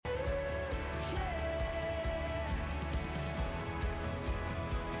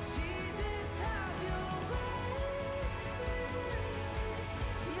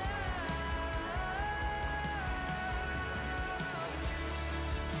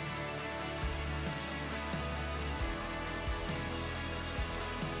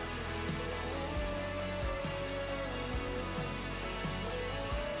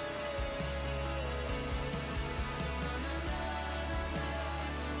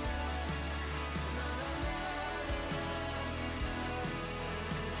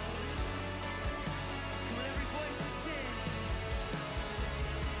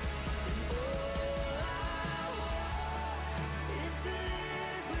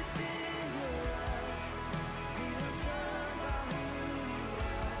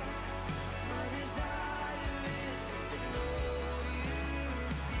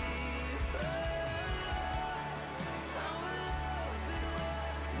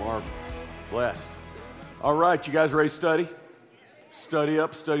Marvelous. Blessed. All right, you guys ready to study? Study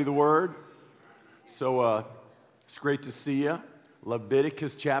up, study the Word. So it's great to see you.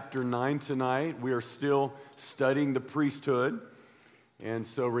 Leviticus chapter 9 tonight. We are still studying the priesthood. And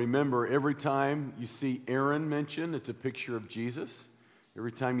so remember, every time you see Aaron mentioned, it's a picture of Jesus.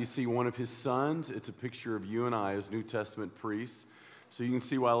 Every time you see one of his sons, it's a picture of you and I as New Testament priests. So you can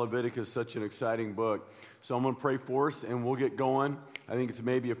see why Leviticus is such an exciting book. So I'm going to pray for us, and we'll get going. I think it's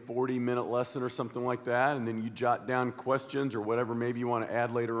maybe a 40-minute lesson or something like that, and then you jot down questions or whatever maybe you want to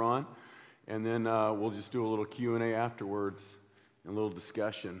add later on. And then we'll just do a little Q&A afterwards and a little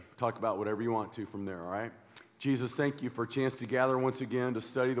discussion. Talk about whatever you want to from there, all right? Jesus, thank you for a chance to gather once again to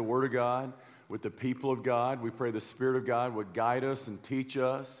study the Word of God with the people of God. We pray the Spirit of God would guide us and teach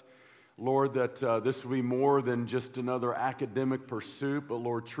us. Lord, that this will be more than just another academic pursuit, but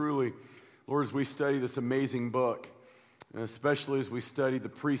Lord, truly, Lord, as we study this amazing book, and especially as we study the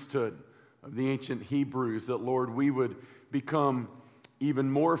priesthood of the ancient Hebrews, that Lord, we would become even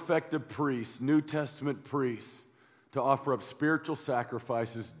more effective priests, New Testament priests, to offer up spiritual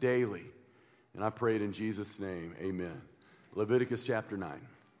sacrifices daily. And I pray it in Jesus' name, amen. Leviticus chapter 9.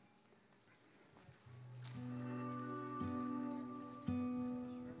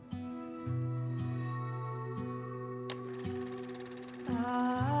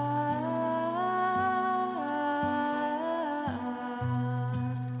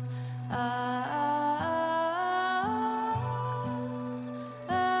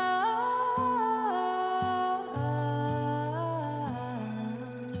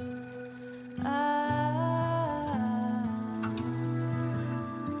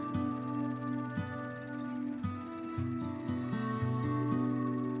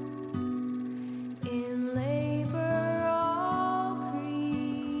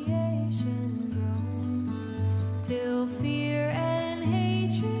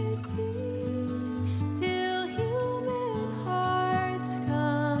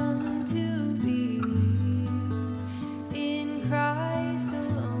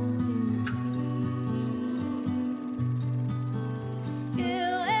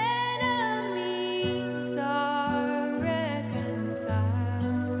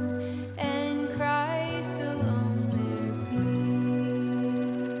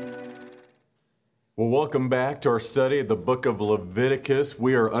 Welcome back to our study of the book of Leviticus.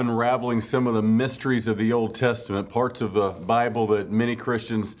 We are unraveling some of the mysteries of the Old Testament, parts of the Bible that many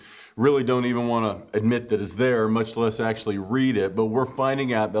Christians really don't even want to admit that is there, much less actually read it. But we're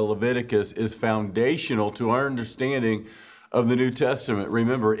finding out that Leviticus is foundational to our understanding of the New Testament.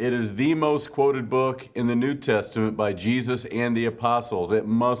 Remember, it is the most quoted book in the New Testament by Jesus and the apostles. It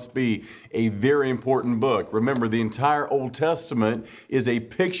must be a very important book. Remember, the entire Old Testament is a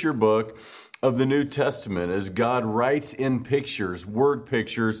picture book of the New Testament as God writes in pictures, word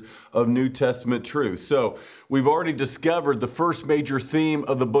pictures of New Testament truth. So we've already discovered the first major theme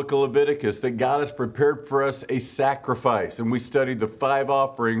of the book of Leviticus, that God has prepared for us a sacrifice. And we studied the 5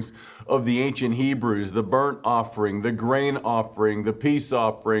 offerings of the ancient Hebrews: the burnt offering, the grain offering, the peace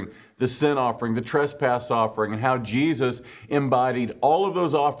offering, the sin offering, the trespass offering, and how Jesus embodied all of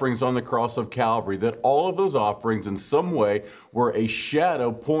those offerings on the cross of Calvary, that all of those offerings in some way were a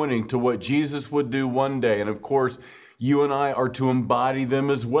shadow pointing to what Jesus would do one day. And of course, you and I are to embody them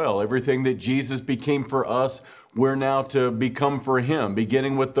as well. Everything that Jesus became for us, we're now to become for him,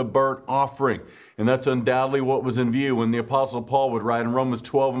 beginning with the burnt offering. And that's undoubtedly what was in view when the Apostle Paul would write in Romans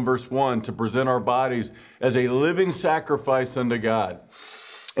 12 and verse 1 to present our bodies as a living sacrifice unto God.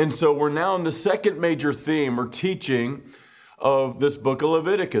 And so we're now in the second major theme or teaching of this book of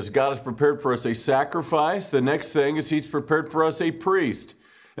Leviticus. God has prepared for us a sacrifice. The next thing is he's prepared for us a priest.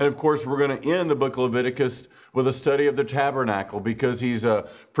 And of course, we're going to end the book of Leviticus with a study of the tabernacle, because he's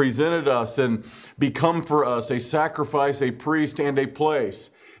presented us and become for us a sacrifice, a priest, and a place.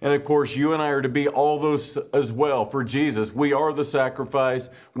 And of course, you and I are to be all those as well for Jesus. We are the sacrifice,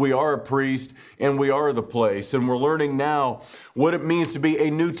 we are a priest, and we are the place. And we're learning now what it means to be a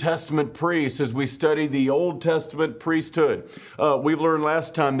New Testament priest as we study the Old Testament priesthood. We learned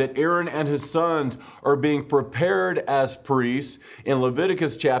last time that Aaron and his sons are being prepared as priests in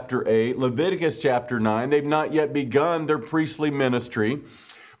Leviticus chapter 8, Leviticus chapter 9. They've not yet begun their priestly ministry,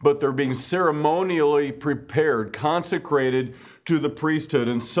 but they're being ceremonially prepared, consecrated to the priesthood.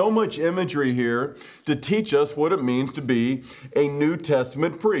 And so much imagery here to teach us what it means to be a New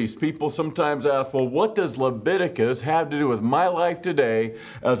Testament priest. People sometimes ask, well, what does Leviticus have to do with my life today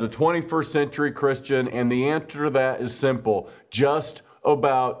as a 21st century Christian? And the answer to that is simple: just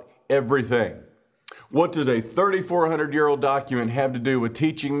about everything. What does a 3,400-year-old document have to do with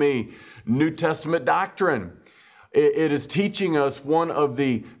teaching me New Testament doctrine? It is teaching us one of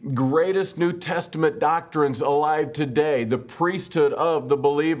the greatest New Testament doctrines alive today, the priesthood of the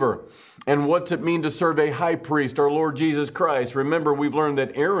believer. And what's it mean to serve a high priest, our Lord Jesus Christ? Remember, we've learned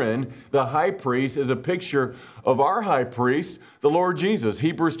that Aaron, the high priest, is a picture of our high priest, the Lord Jesus.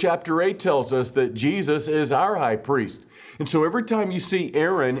 Hebrews chapter 8 tells us that Jesus is our high priest. And so every time you see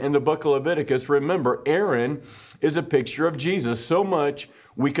Aaron in the book of Leviticus, remember, Aaron is a picture of Jesus. So much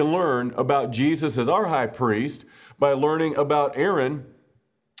we can learn about Jesus as our high priest by learning about Aaron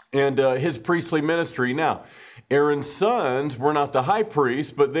and his priestly ministry. Now, Aaron's sons were not the high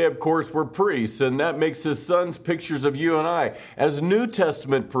priests, but they, of course, were priests. And that makes his sons pictures of you and I as New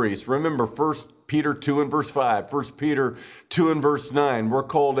Testament priests. Remember, 1 Peter 2 and verse 5, 1 Peter 2 and verse 9. We're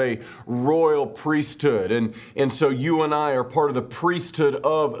called a royal priesthood. And so you and I are part of the priesthood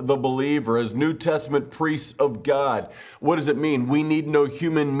of the believer as New Testament priests of God. What does it mean? We need no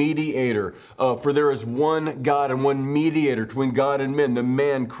human mediator, for there is one God and one mediator between God and men, the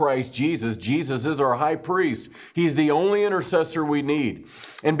man Christ Jesus. Jesus is our high priest. He's the only intercessor we need.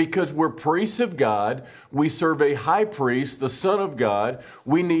 And because we're priests of God, we serve a high priest, the Son of God.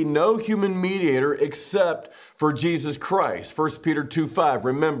 We need no human mediator except for Jesus Christ. 1 Peter 2:5.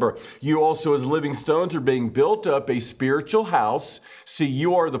 Remember, you also as living stones are being built up a spiritual house. See,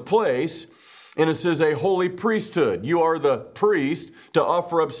 you are the place. And it says a holy priesthood. You are the priest to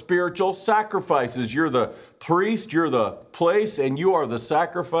offer up spiritual sacrifices. You're the priest, you're the place, and you are the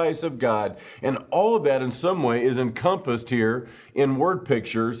sacrifice of God. And all of that in some way is encompassed here in word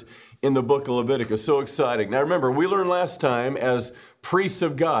pictures in the book of Leviticus. So exciting. Now remember, we learned last time as priests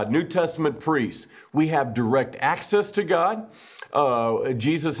of God, New Testament priests, we have direct access to God.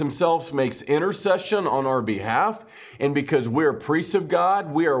 Jesus himself makes intercession on our behalf. And because we're priests of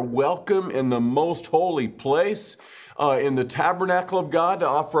God, we are welcome in the most holy place, in the tabernacle of God to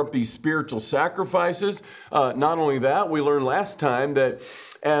offer up these spiritual sacrifices. Not only that, we learned last time that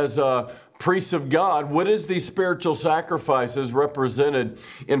as priests of God, what is these spiritual sacrifices represented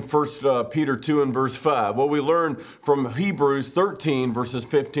in 1 Peter 2 and verse 5? Well, we learn from Hebrews 13 verses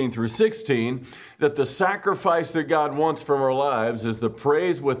 15 through 16 that the sacrifice that God wants from our lives is the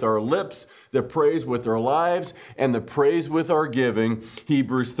praise with our lips, the praise with our lives, and the praise with our giving.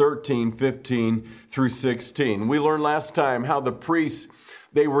 Hebrews 13, 15 through 16. We learned last time how the priests,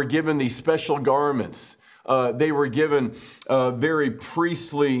 they were given these special garments. They were given very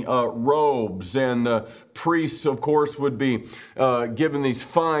priestly robes, and the priests, of course, would be given these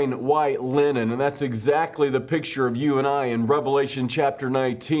fine white linen, and that's exactly the picture of you and I in Revelation chapter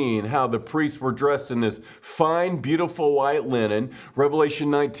 19, how the priests were dressed in this fine, beautiful white linen.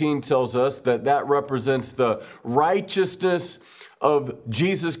 Revelation 19 tells us that that represents the righteousness of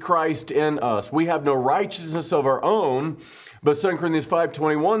Jesus Christ in us. We have no righteousness of our own, but 2 Corinthians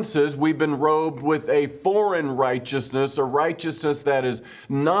 5:21 says we've been robed with a foreign righteousness, a righteousness that is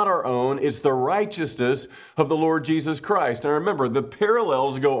not our own. It's the righteousness of the Lord Jesus Christ. Now remember, the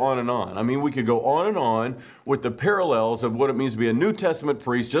parallels go on and on. I mean, we could go on and on with the parallels of what it means to be a New Testament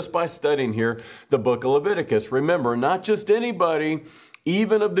priest just by studying here the book of Leviticus. Remember, not just anybody,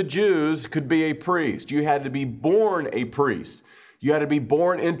 even of the Jews, could be a priest. You had to be born a priest. You had to be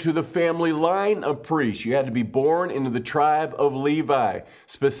born into the family line of priests. You had to be born into the tribe of Levi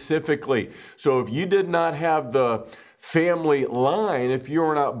specifically. So if you did not have the family line, if you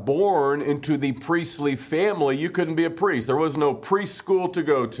were not born into the priestly family, you couldn't be a priest. There was no priest school to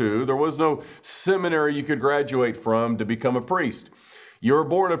go to. There was no seminary you could graduate from to become a priest. You were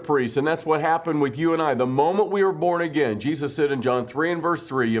born a priest, and that's what happened with you and I. The moment we were born again, Jesus said in John 3 and verse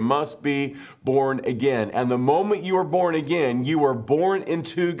 3, you must be born again. And the moment you were born again, you were born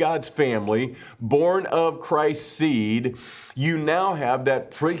into God's family, born of Christ's seed. You now have that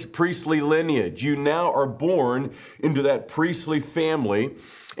priestly lineage. You now are born into that priestly family.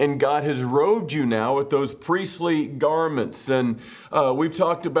 And God has robed you now with those priestly garments. And we've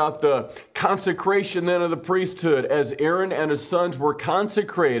talked about the consecration then of the priesthood as Aaron and his sons were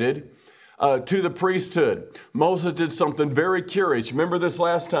consecrated to the priesthood. Moses did something very curious. Remember this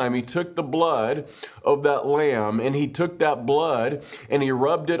last time? He took the blood of that lamb and he took that blood and he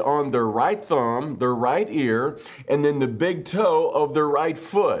rubbed it on their right thumb, their right ear, and then the big toe of their right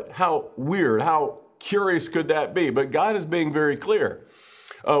foot. How weird, how curious could that be? But God is being very clear.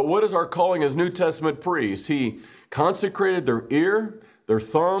 What is our calling as New Testament priests? He consecrated their ear, their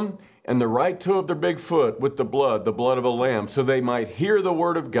thumb and the right toe of their big foot with the blood of a lamb, so they might hear the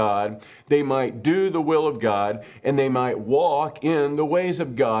word of God, they might do the will of God, and they might walk in the ways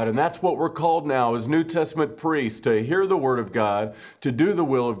of God. And that's what we're called now as New Testament priests, to hear the word of God, to do the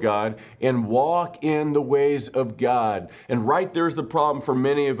will of God, and walk in the ways of God. And right there's the problem for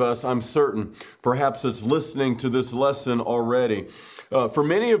many of us, I'm certain. Perhaps it's listening to this lesson already. For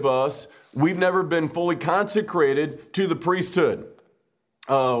many of us, we've never been fully consecrated to the priesthood.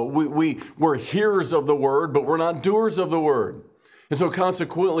 We're hearers of the word, but we're not doers of the word. And so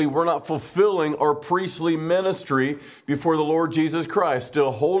consequently, we're not fulfilling our priestly ministry before the Lord Jesus Christ,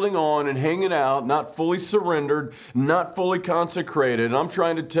 still holding on and hanging out, not fully surrendered, not fully consecrated. And I'm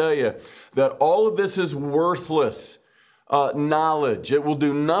trying to tell you that all of this is worthless knowledge. It will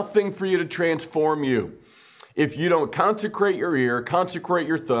do nothing for you to transform you if you don't consecrate your ear, consecrate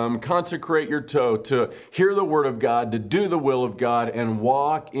your thumb, consecrate your toe to hear the word of God, to do the will of God, and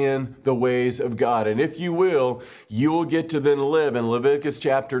walk in the ways of God. And if you will get to then live in Leviticus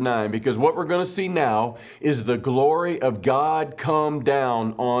chapter 9, because what we're going to see now is the glory of God come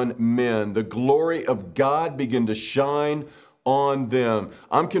down on men. The glory of God begin to shine on them.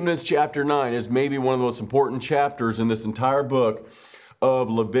 I'm convinced chapter 9 is maybe one of the most important chapters in this entire book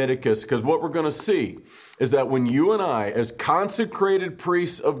of Leviticus, because what we're going to see is that when you and I, as consecrated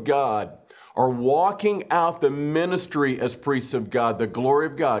priests of God, are walking out the ministry as priests of God, the glory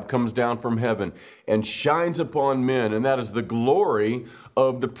of God comes down from heaven and shines upon men. And that is the glory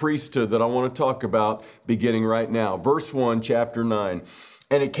of the priesthood that I want to talk about beginning right now. Verse 1, chapter 9.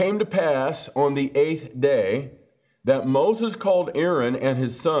 And it came to pass on the 8th day that Moses called Aaron and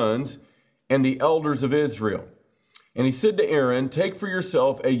his sons and the elders of Israel. And he said to Aaron, take for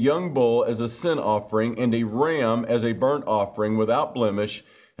yourself a young bull as a sin offering and a ram as a burnt offering without blemish,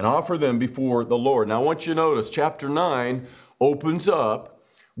 and offer them before the Lord. Now I want you to notice chapter 9 opens up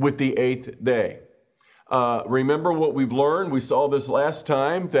with the 8th day. Remember what we've learned? We saw this last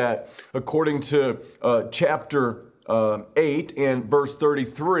time, that according to chapter 8 and verse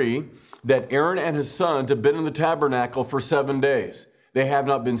 33, that Aaron and his sons have been in the tabernacle for 7 days. They have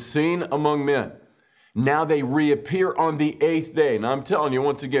not been seen among men. Now they reappear on the 8th day. Now I'm telling you,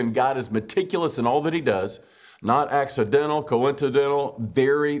 once again, God is meticulous in all that he does. Not accidental, coincidental,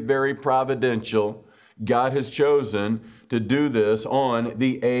 very, very providential. God has chosen to do this on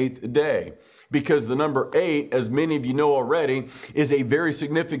the 8th day. Because the number 8, as many of you know already, is a very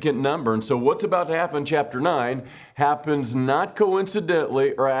significant number. And so what's about to happen in chapter 9 happens not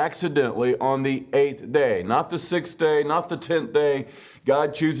coincidentally or accidentally on the 8th day. Not the 6th day, not the 10th day.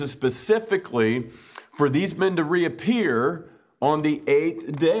 God chooses specifically for these men to reappear on the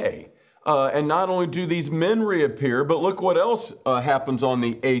 8th day. And not only do these men reappear, but look what else happens on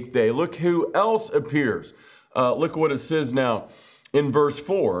the 8th day. Look who else appears. Look what it says now in verse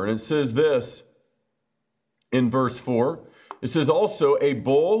 4. And it says this in verse 4. It says also a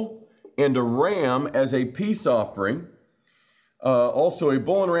bull and a ram as a peace offering. Also a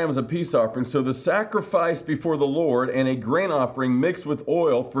bull and a ram as a peace offering. So the sacrifice before the Lord and a grain offering mixed with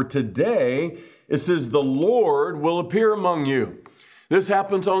oil. For today, it says the Lord will appear among you. This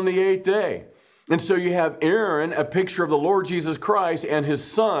happens on the 8th day. And so you have Aaron, a picture of the Lord Jesus Christ, and his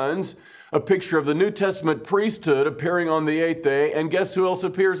sons, a picture of the New Testament priesthood appearing on the 8th day. And guess who else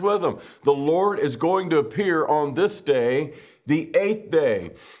appears with them? The Lord is going to appear on this day, the 8th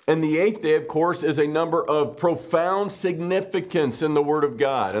day. And the 8th day, of course, is a number of profound significance in the Word of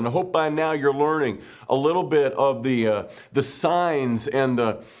God. And I hope by now you're learning a little bit of the signs and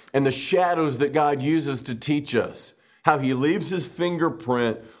the shadows that God uses to teach us. How he leaves his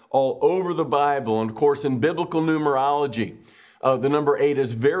fingerprint all over the Bible. And of course, in biblical numerology, the number 8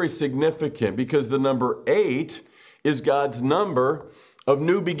 is very significant because the number 8 is God's number of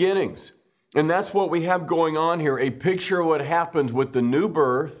new beginnings. And that's what we have going on here, a picture of what happens with the new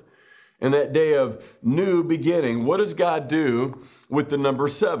birth and that day of new beginning. What does God do with the number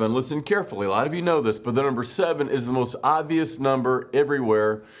 7? Listen carefully. A lot of you know this, but the number 7 is the most obvious number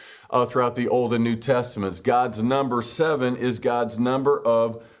everywhere throughout the Old and New Testaments. God's number 7 is God's number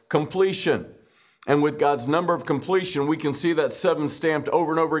of completion. And with God's number of completion, we can see that 7 stamped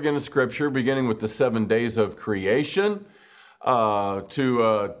over and over again in Scripture, beginning with the 7 days of creation,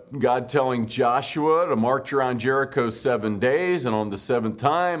 to God telling Joshua to march around Jericho 7 days, and on the 7th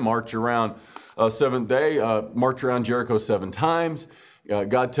time, march around 7th day, march around Jericho 7 times.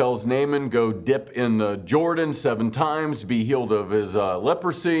 God tells Naaman, go dip in the Jordan 7 times, be healed of his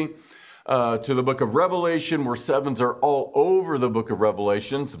leprosy. To the book of Revelation, where 7s are all over the book of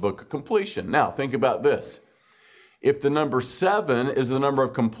Revelation, it's the book of completion. Now, think about this. If the number 7 is the number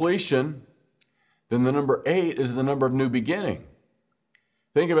of completion, then the number 8 is the number of new beginning.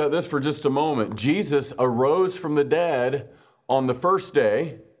 Think about this for just a moment. Jesus arose from the dead on the first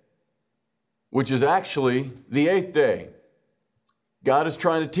day, which is actually the 8th day. God is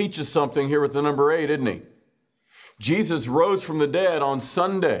trying to teach us something here with the number 8, isn't he? Jesus rose from the dead on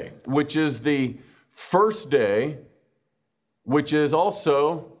Sunday, which is the first day, which is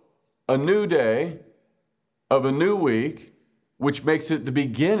also a new day of a new week, which makes it the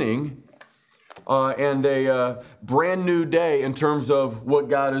beginning and a brand new day in terms of what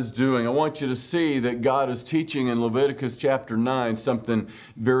God is doing. I want you to see that God is teaching in Leviticus chapter 9 something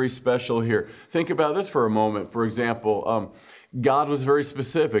very special here. Think about this for a moment. For example, God was very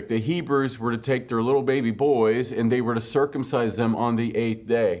specific. The Hebrews were to take their little baby boys and they were to circumcise them on the 8th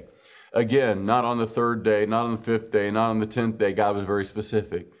day. Again, not on the 3rd day, not on the 5th day, not on the 10th day. God was very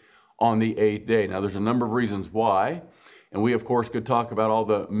specific on the 8th day. Now, there's a number of reasons why. And we, of course, could talk about all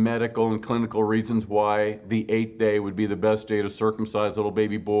the medical and clinical reasons why the 8th day would be the best day to circumcise little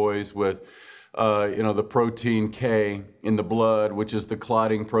baby boys with, the protein K in the blood, which is the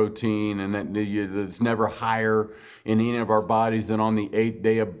clotting protein, and that it's never higher in any of our bodies than on the 8th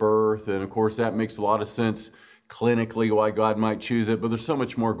day of birth. And, of course, that makes a lot of sense clinically why God might choose it. But there's so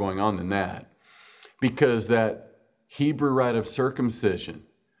much more going on than that. Because that Hebrew rite of circumcision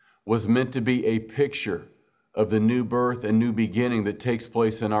was meant to be a picture of the new birth and new beginning that takes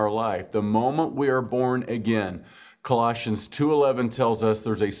place in our life. The moment we are born again, Colossians 2:11 tells us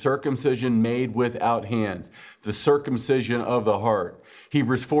there's a circumcision made without hands, the circumcision of the heart.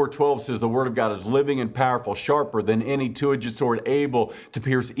 Hebrews 4:12 says the word of God is living and powerful, sharper than any two-edged sword, able to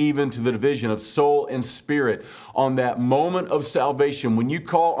pierce even to the division of soul and spirit. On that moment of salvation, when you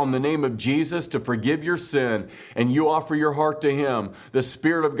call on the name of Jesus to forgive your sin and you offer your heart to him, the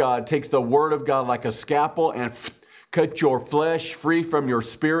Spirit of God takes the word of God like a scalpel and cut your flesh free from your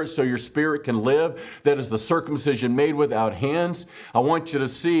spirit so your spirit can live. That is the circumcision made without hands. I want you to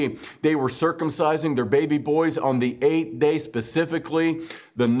see they were circumcising their baby boys on the 8th day, specifically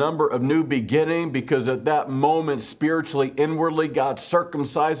the number of new beginning, because at that moment, spiritually, inwardly, God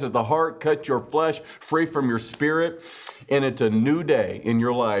circumcises the heart, cut your flesh free from your spirit, and it's a new day in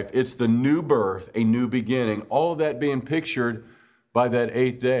your life. It's the new birth, a new beginning. All of that being pictured by that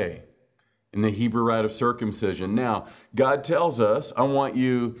 8th day in the Hebrew rite of circumcision. Now, God tells us, I want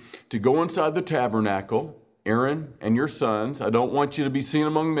you to go inside the tabernacle, Aaron and your sons. I don't want you to be seen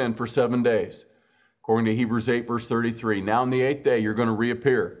among men for 7 days. According to Hebrews 8, verse 33. Now, on the 8th day, you're going to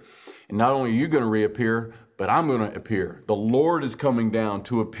reappear. And not only are you going to reappear, but I'm going to appear. The Lord is coming down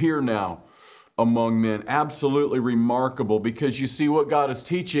to appear now among men. Absolutely remarkable, because you see what God is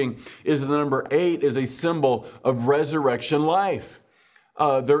teaching is that the number 8 is a symbol of resurrection life.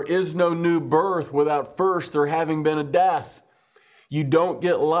 There is no new birth without first there having been a death. You don't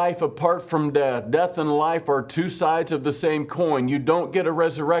get life apart from death. Death and life are two sides of the same coin. You don't get a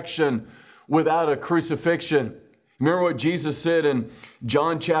resurrection without a crucifixion. Remember what Jesus said in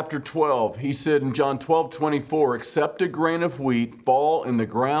John chapter 12. He said in John 12:24, except a grain of wheat fall in the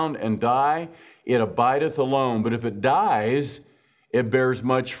ground and die, it abideth alone. But if it dies, it bears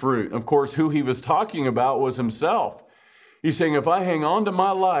much fruit. Of course, who he was talking about was himself. He's saying, if I hang on to my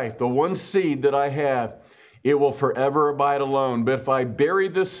life, the one seed that I have, it will forever abide alone. But if I bury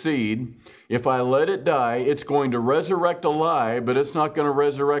this seed, if I let it die, it's going to resurrect alive, but it's not going to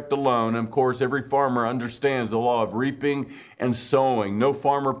resurrect alone. And of course, every farmer understands the law of reaping and sowing. No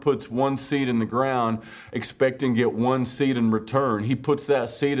farmer puts one seed in the ground expecting to get one seed in return. He puts that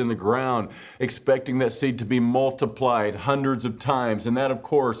seed in the ground expecting that seed to be multiplied hundreds of times. And that, of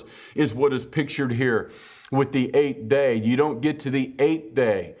course, is what is pictured here with the 8th day. You don't get to the 8th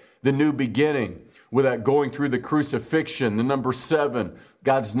day, the new beginning, without going through the crucifixion, the number 7,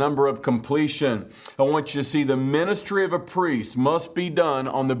 God's number of completion. I want you to see the ministry of a priest must be done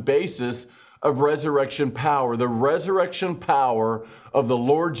on the basis of resurrection power, the resurrection power of the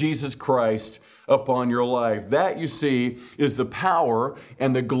Lord Jesus Christ upon your life. That, you see, is the power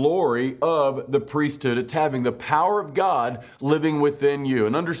and the glory of the priesthood. It's having the power of God living within you.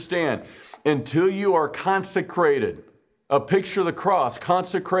 And understand, until you are consecrated, a picture of the cross,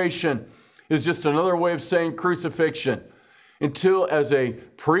 consecration is just another way of saying crucifixion. Until, as a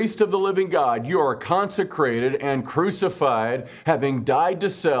priest of the living God, you are consecrated and crucified, having died to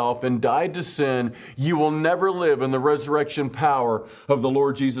self and died to sin, you will never live in the resurrection power of the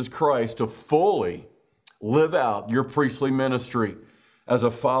Lord Jesus Christ to fully live out your priestly ministry as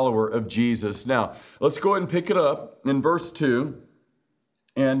a follower of Jesus. Now, let's go ahead and pick it up in verse 2.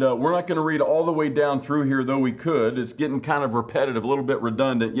 And we're not going to read all the way down through here, though we could. It's getting kind of repetitive, a little bit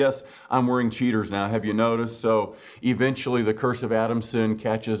redundant. Yes, I'm wearing cheaters now, have you noticed? So eventually the curse of Adam's sin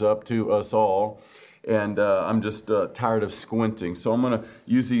catches up to us all. and I'm just tired of squinting. So I'm going to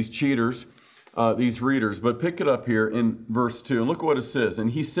use these cheaters, these readers. But pick it up here in verse 2, and look what it says.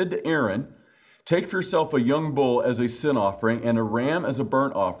 And he said to Aaron, take for yourself a young bull as a sin offering and a ram as a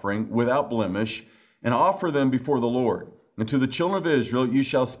burnt offering without blemish, and offer them before the Lord. And to the children of Israel you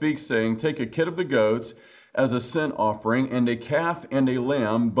shall speak, saying, take a kid of the goats as a sin offering, and a calf and a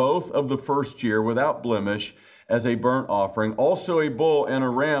lamb, both of the first year, without blemish, as a burnt offering, also a bull and a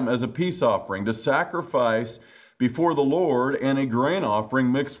ram as a peace offering, to sacrifice before the Lord, and a grain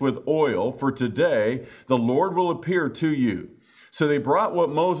offering mixed with oil, for today the Lord will appear to you. So they brought what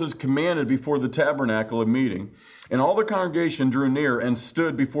Moses commanded before the tabernacle of meeting, and all the congregation drew near and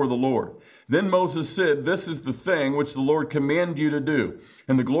stood before the Lord. Then Moses said, this is the thing which the Lord commanded you to do,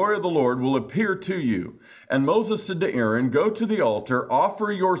 and the glory of the Lord will appear to you. And Moses said to Aaron, go to the altar,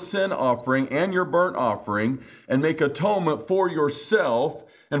 offer your sin offering and your burnt offering, and make atonement for yourself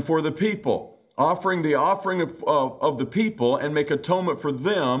and for the people, offering the offering of the people, and make atonement for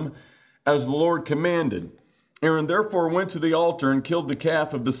them as the Lord commanded. Aaron therefore went to the altar and killed the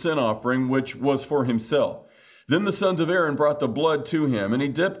calf of the sin offering, which was for himself. Then the sons of Aaron brought the blood to him, and he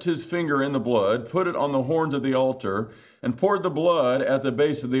dipped his finger in the blood, put it on the horns of the altar, and poured the blood at the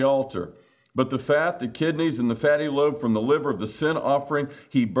base of the altar. But the fat, the kidneys, and the fatty lobe from the liver of the sin offering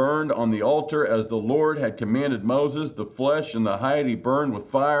he burned on the altar as the Lord had commanded Moses. The flesh and the hide he burned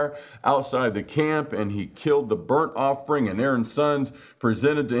with fire outside the camp, and he killed the burnt offering, and Aaron's sons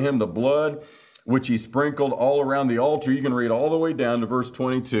presented to him the blood, which he sprinkled all around the altar. You can read all the way down to verse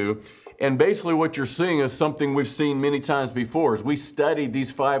 22. And basically what you're seeing is something we've seen many times before as we studied these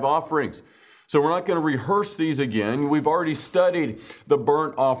 5 offerings. So we're not going to rehearse these again. We've already studied the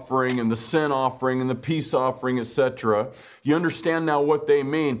burnt offering and the sin offering and the peace offering, etc. You understand now what they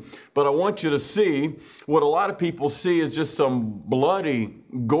mean. But I want you to see what a lot of people see is just some bloody,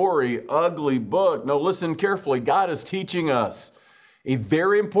 gory, ugly book. No, listen carefully. God is teaching us a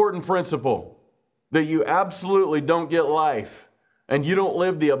very important principle, that you absolutely don't get life, and you don't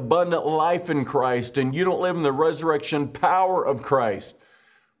live the abundant life in Christ, and you don't live in the resurrection power of Christ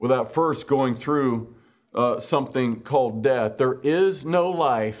without first going through something called death. There is no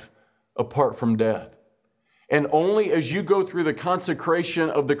life apart from death. And only as you go through the consecration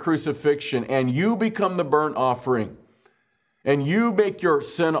of the crucifixion and you become the burnt offering and you make your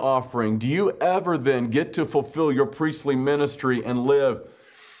sin offering, do you ever then get to fulfill your priestly ministry and live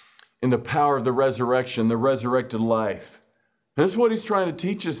in the power of the resurrection, the resurrected life. And this is what he's trying to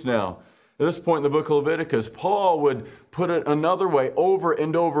teach us now. At this point in the book of Leviticus, Paul would put it another way over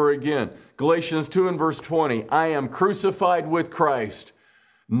and over again. Galatians 2 and verse 20, I am crucified with Christ.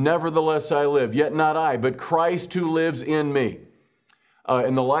 Nevertheless I live, yet not I, but Christ who lives in me.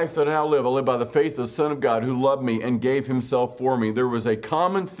 In the life that I now live, I live by the faith of the Son of God who loved me and gave himself for me. There was a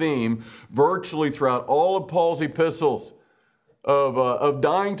common theme virtually throughout all of Paul's epistles of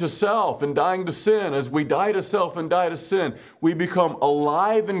dying to self and dying to sin. As we die to self and die to sin, we become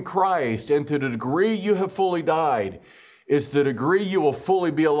alive in Christ. And to the degree you have fully died is the degree you will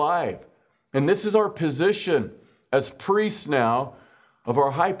fully be alive. And this is our position as priests now of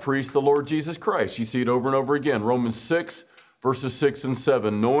our high priest, the Lord Jesus Christ. You see it over and over again. Romans 6, verses 6 and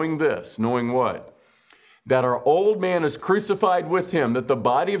 7. Knowing this, knowing what? That our old man is crucified with him, that the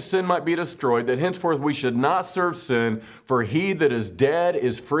body of sin might be destroyed, that henceforth we should not serve sin, for he that is dead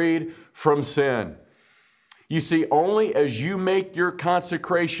is freed from sin. You see, only as you make your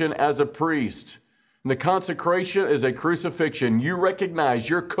consecration as a priest, and the consecration is a crucifixion, you recognize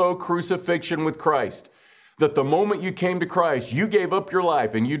your co-crucifixion with Christ, that the moment you came to Christ, you gave up your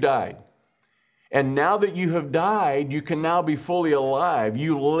life and you died. And now that you have died, you can now be fully alive.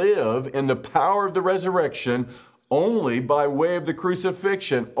 You live in the power of the resurrection only by way of the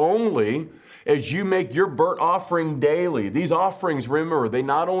crucifixion, only as you make your burnt offering daily. These offerings, remember, they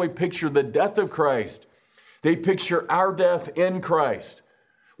not only picture the death of Christ, they picture our death in Christ.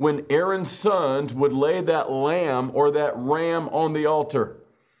 When Aaron's sons would lay that lamb or that ram on the altar,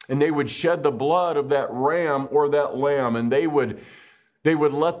 and they would shed the blood of that ram or that lamb, and they would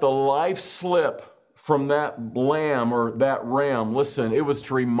let the life slip from that lamb or that ram. Listen, it was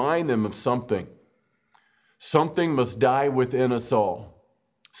to remind them of something. Something must die within us all.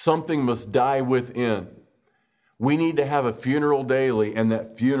 Something must die within. We need to have a funeral daily, and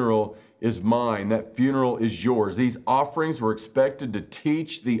that funeral is mine. That funeral is yours. These offerings were expected to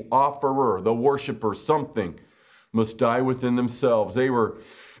teach the offerer, the worshiper, something must die within themselves. They were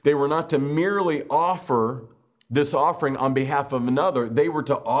not to merely offer this offering on behalf of another. They were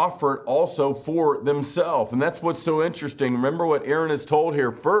to offer it also for themselves. And that's what's so interesting. Remember what Aaron is told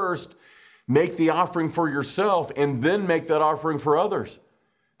here. First, make the offering for yourself and then make that offering for others.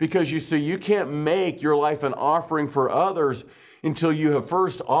 Because you see, you can't make your life an offering for others until you have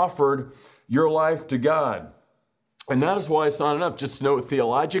first offered your life to God. And that is why it's not enough just to know it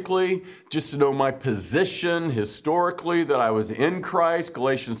theologically, just to know my position historically, that I was in Christ,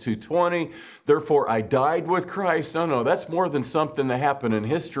 Galatians 2:20, therefore I died with Christ. No, that's more than something that happened in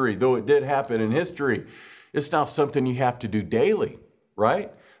history, though it did happen in history. It's now something you have to do daily,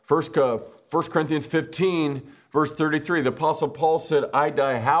 right? 1 Corinthians 15, verse 33, the Apostle Paul said, I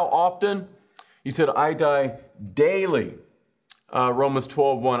die how often? He said, I die daily. Romans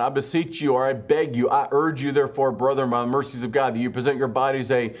 12:1, I beseech you, or I beg you, I urge you, therefore, brethren, by the mercies of God, that you present your bodies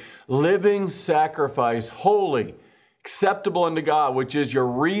a living sacrifice, holy, acceptable unto God, which is your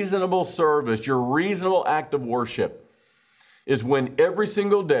reasonable service, your reasonable act of worship, is when every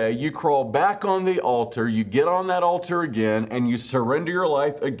single day you crawl back on the altar, you get on that altar again, and you surrender your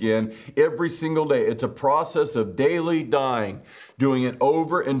life again every single day. It's a process of daily dying, doing it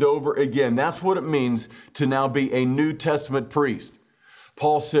over and over again. That's what it means to now be a New Testament priest.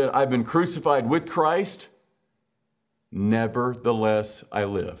 Paul said, I've been crucified with Christ, nevertheless I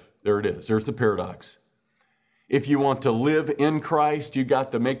live. There it is. There's the paradox. If you want to live in Christ, you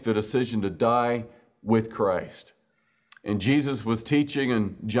got to make the decision to die with Christ. And Jesus was teaching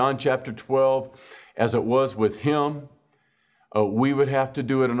in John chapter 12, as it was with him, we would have to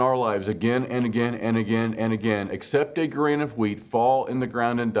do it in our lives again and again and again and again. Except a grain of wheat fall in the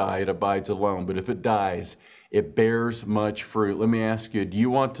ground and die, it abides alone. But if it dies, it bears much fruit. Let me ask you, do you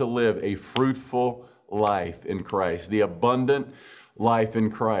want to live a fruitful life in Christ, the abundant life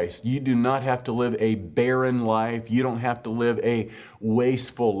in Christ? You do not have to live a barren life. You don't have to live a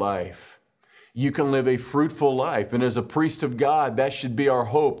wasteful life. You can live a fruitful life. And as a priest of God, that should be our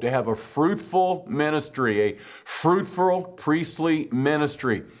hope, to have a fruitful ministry, a fruitful priestly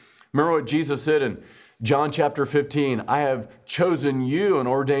ministry. Remember what Jesus said in John chapter 15, I have chosen you and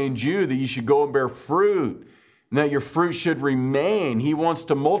ordained you that you should go and bear fruit, and that your fruit should remain. He wants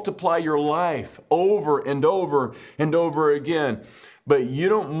to multiply your life over and over and over again. But you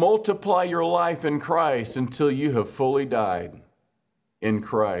don't multiply your life in Christ until you have fully died in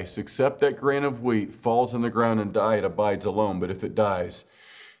Christ. Except that grain of wheat falls in the ground and dies, it abides alone. But if it dies,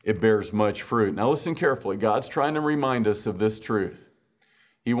 it bears much fruit. Now listen carefully. God's trying to remind us of this truth.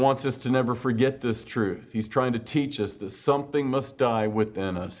 He wants us to never forget this truth. He's trying to teach us that something must die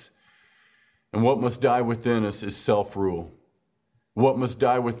within us. And what must die within us is self-rule. What must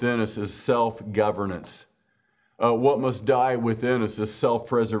die within us is self-governance. What must die within us is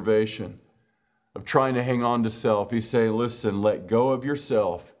self-preservation, of trying to hang on to self. He's saying, listen, let go of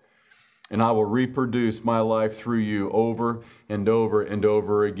yourself, and I will reproduce my life through you over and over and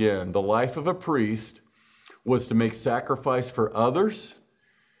over again. The life of a priest was to make sacrifice for others.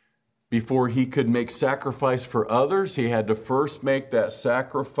 Before he could make sacrifice for others, he had to first make that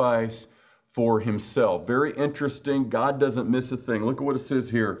sacrifice for himself. Very interesting. God doesn't miss a thing. Look at what it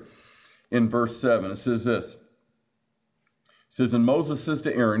says here in verse 7. It says this. It says, and Moses says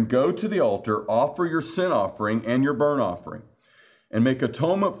to Aaron, go to the altar, offer your sin offering and your burnt offering, and make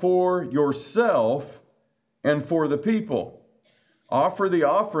atonement for yourself and for the people. Offer the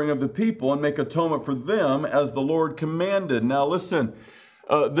offering of the people and make atonement for them as the Lord commanded. Now listen,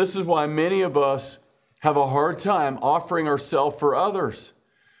 this is why many of us have a hard time offering ourselves for others,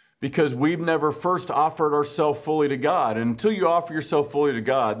 because we've never first offered ourselves fully to God. And until you offer yourself fully to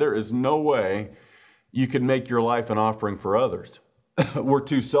God, there is no way you can make your life an offering for others. We're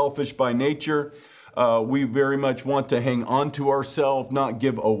too selfish by nature. We very much want to hang on to ourselves, not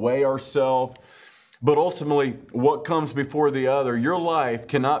give away ourselves. But ultimately, what comes before the other? Your life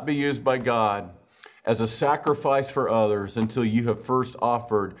cannot be used by God as a sacrifice for others until you have first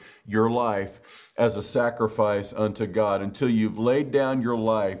offered your life as a sacrifice unto God, until you've laid down your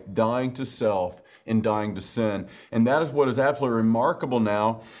life, dying to self and dying to sin. And that is what is absolutely remarkable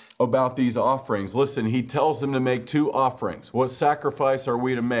now about these offerings. Listen, he tells them to make two offerings. What sacrifice are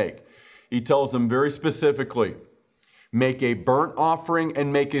we to make? He tells them very specifically, make a burnt offering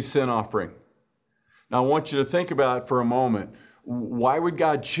and make a sin offering. Now I want you to think about it for a moment. Why would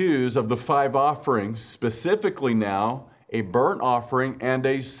God choose of the 5 offerings, specifically now, a burnt offering and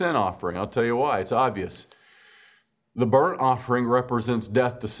a sin offering? I'll tell you why. It's obvious. The burnt offering represents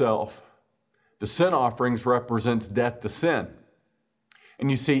death to self. The sin offerings represents death to sin.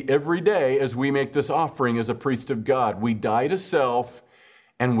 And you see, every day as we make this offering as a priest of God, we die to self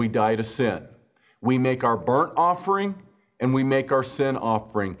and we die to sin. We make our burnt offering and we make our sin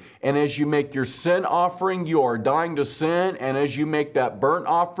offering. And as you make your sin offering, you are dying to sin. And as you make that burnt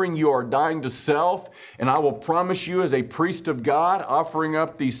offering, you are dying to self. And I will promise you, as a priest of God, offering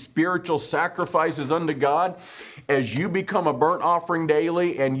up these spiritual sacrifices unto God, as you become a burnt offering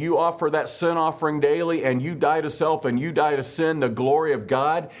daily and you offer that sin offering daily and you die to self and you die to sin, the glory of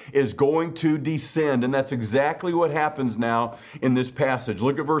God is going to descend. And that's exactly what happens now in this passage.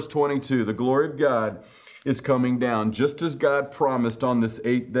 Look at verse 22. The glory of God is coming down, just as God promised on this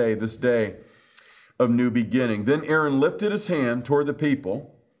 8th day, this day of new beginning. Then Aaron lifted his hand toward the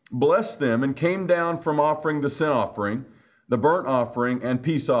people, blessed them, and came down from offering the sin offering, the burnt offering, and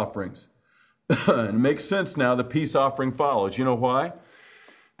peace offerings. It makes sense now, the peace offering follows. You know why?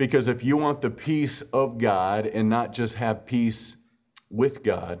 Because if you want the peace of God and not just have peace with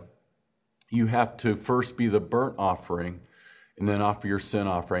God, you have to first be the burnt offering and then offer your sin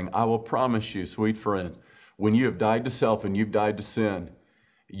offering. I will promise you, sweet friend, when you have died to self and you've died to sin,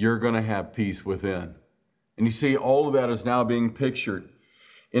 you're going to have peace within. And you see, all of that is now being pictured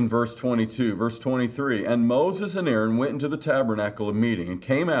in verse 22. Verse 23, and Moses and Aaron went into the tabernacle of meeting and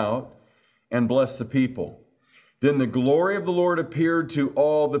came out and blessed the people. Then the glory of the Lord appeared to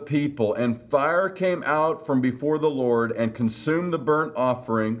all the people, and fire came out from before the Lord and consumed the burnt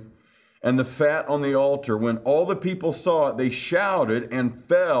offering and the fat on the altar. When all the people saw it, they shouted and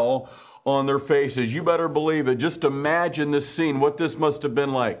fell on their faces. You better believe it. Just imagine this scene, what this must have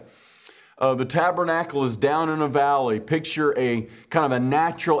been like. The tabernacle is down in a valley. Picture a kind of a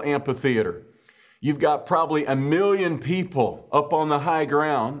natural amphitheater. You've got probably 1 million people up on the high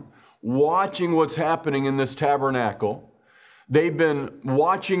ground watching what's happening in this tabernacle. They've been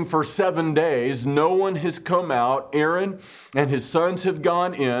watching for 7 days. No one has come out. Aaron and his sons have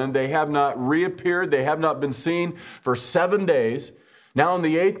gone in. They have not reappeared. They have not been seen for 7 days. Now on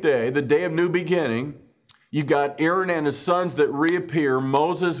the 8th day, the day of new beginning, you've got Aaron and his sons that reappear,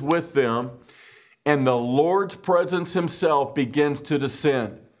 Moses with them, and the Lord's presence himself begins to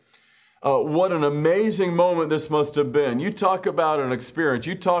descend. What an amazing moment this must have been. You talk about an experience.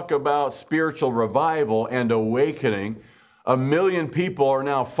 You talk about spiritual revival and awakening. 1 million people are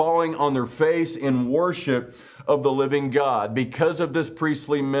now falling on their face in worship of the living God because of this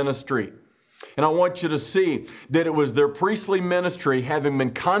priestly ministry. And I want you to see that it was their priestly ministry, having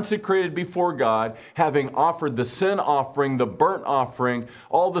been consecrated before God, having offered the sin offering, the burnt offering,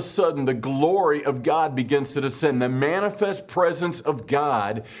 all of a sudden the glory of God begins to descend. The manifest presence of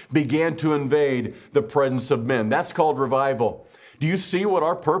God began to invade the presence of men. That's called revival. Do you see what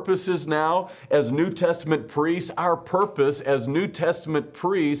our purpose is now as New Testament priests? Our purpose as New Testament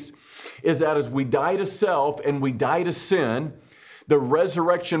priests is that as we die to self and we die to sin, the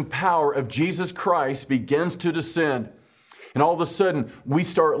resurrection power of Jesus Christ begins to descend. And all of a sudden, we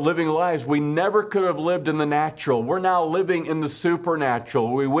start living lives we never could have lived in the natural. We're now living in the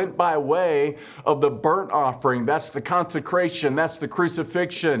supernatural. We went by way of the burnt offering. That's the consecration. That's the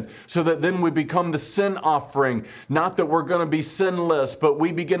crucifixion. So that then we become the sin offering. Not that we're going to be sinless, but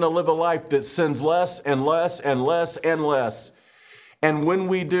we begin to live a life that sins less and less and less and less. And when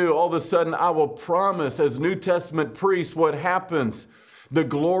we do, all of a sudden, I will promise as New Testament priests what happens. The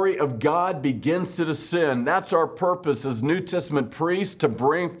glory of God begins to descend. That's our purpose as New Testament priests, to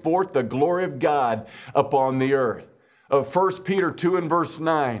bring forth the glory of God upon the earth. 1 Peter 2 and verse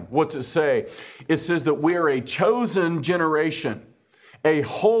 9, what's it say? It says that we are a chosen generation, a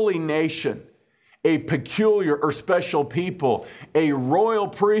holy nation, a peculiar or special people, a royal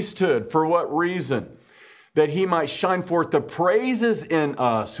priesthood. For what reason? That he might shine forth the praises in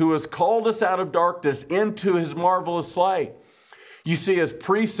us, who has called us out of darkness into his marvelous light. You see, as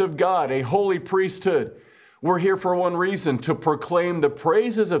priests of God, a holy priesthood, we're here for one reason, to proclaim the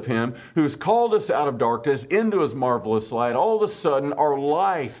praises of him who's called us out of darkness into his marvelous light. All of a sudden, our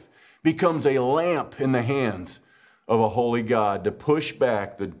life becomes a lamp in the hands of a holy God to push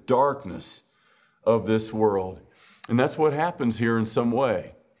back the darkness of this world. And that's what happens here in some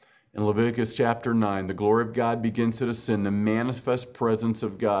way. In Leviticus chapter 9, the glory of God begins to descend, the manifest presence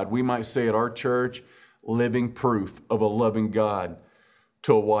of God. We might say at our church, living proof of a loving God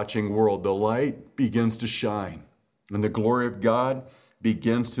to a watching world. The light begins to shine, and the glory of God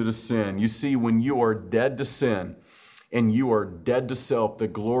begins to descend. You see, when you are dead to sin and you are dead to self, the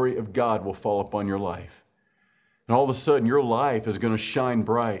glory of God will fall upon your life. And all of a sudden, your life is going to shine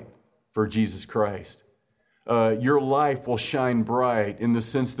bright for Jesus Christ. Your life will shine bright in the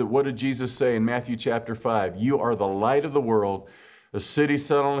sense that, what did Jesus say in Matthew chapter 5? You are the light of the world. A city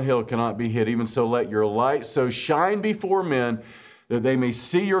set on a hill cannot be hid. Even so, let your light so shine before men that they may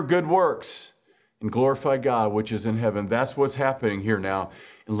see your good works and glorify God which is in heaven. That's what's happening here now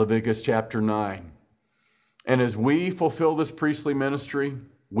in Leviticus chapter 9. And as we fulfill this priestly ministry,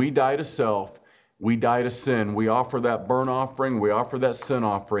 we die to self, we die to sin. We offer that burnt offering, we offer that sin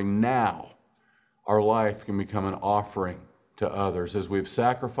offering. Now our life can become an offering to others. As we've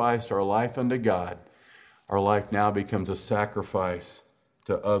sacrificed our life unto God, Our life now becomes a sacrifice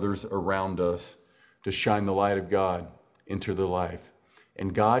to others around us to shine the light of God into their life.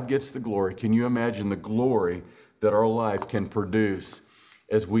 And God gets the glory. Can you imagine the glory that our life can produce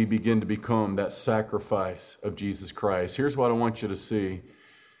as we begin to become that sacrifice of Jesus Christ? Here's what I want you to see.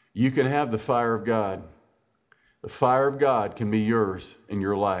 You can have the fire of God. The fire of God can be yours in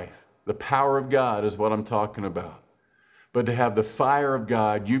your life. The power of God is what I'm talking about. But to have the fire of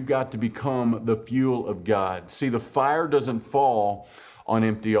God, you've got to become the fuel of God. See, the fire doesn't fall on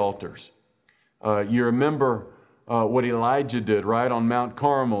empty altars. You remember what Elijah did, right, on Mount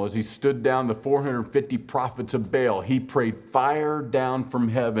Carmel as he stood down the 450 prophets of Baal. He prayed fire down from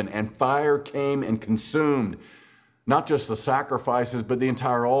heaven, and fire came and consumed not just the sacrifices, but the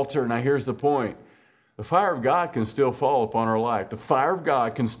entire altar. Now here's the point. The fire of God can still fall upon our life. The fire of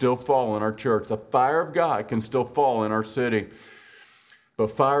God can still fall in our church. The fire of God can still fall in our city.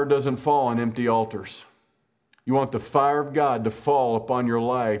 But fire doesn't fall on empty altars. You want the fire of God to fall upon your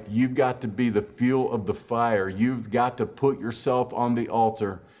life, you've got to be the fuel of the fire. You've got to put yourself on the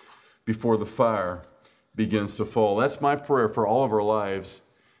altar before the fire begins to fall. That's my prayer for all of our lives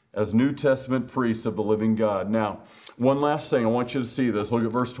as New Testament priests of the living God. Now, one last thing. I want you to see this. Look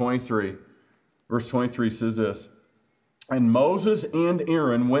at verse 23. Verse 23 says this, "And Moses and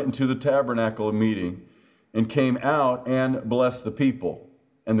Aaron went into the tabernacle of meeting and came out and blessed the people.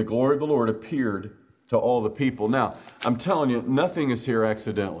 And the glory of the Lord appeared to all the people." Now, I'm telling you, nothing is here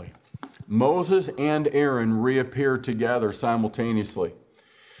accidentally. Moses and Aaron reappear together simultaneously.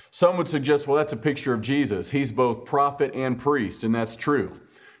 Some would suggest, well, that's a picture of Jesus. He's both prophet and priest, and that's true.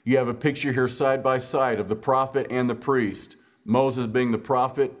 You have a picture here side by side of the prophet and the priest. Moses being the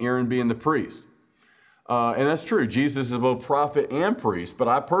prophet, Aaron being the priest. And that's true. Jesus is both prophet and priest. But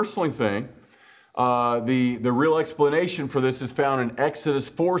I personally think the real explanation for this is found in Exodus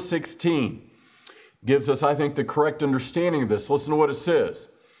 4:16. Gives us, I think, the correct understanding of this. Listen to what it says.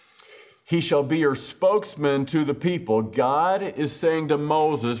 "He shall be your spokesman to the people." God is saying to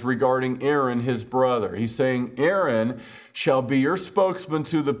Moses regarding Aaron, his brother. He's saying, Aaron shall be your spokesman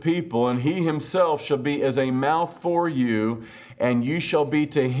to the people, and he himself shall be as a mouth for you, and you shall be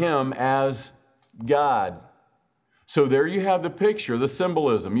to him as God. So there you have the picture, the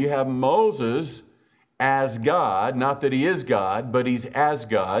symbolism. You have Moses as God, not that he is God, but he's as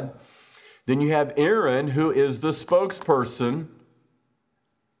God. Then you have Aaron, who is the spokesperson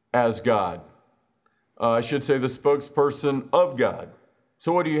as God. I should say the spokesperson of God.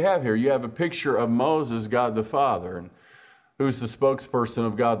 So what do you have here? You have a picture of Moses, God the Father. And who's the spokesperson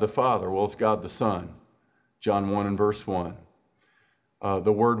of God the Father? Well, it's God the Son. John 1 and verse 1.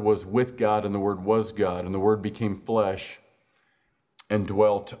 The Word was with God, and the Word was God, and the Word became flesh and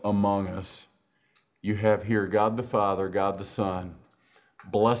dwelt among us. You have here God the Father, God the Son,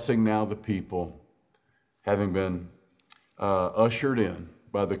 blessing now the people, having been ushered in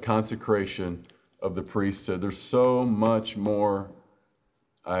by the consecration of the priesthood. There's so much more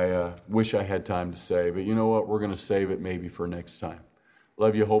I wish I had time to say, but you know what? We're going to save it maybe for next time.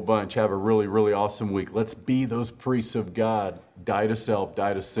 Love you a whole bunch. Have a really, really awesome week. Let's be those priests of God. Die to self,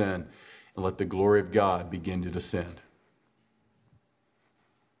 die to sin, and let the glory of God begin to descend.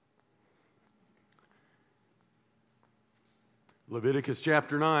 Leviticus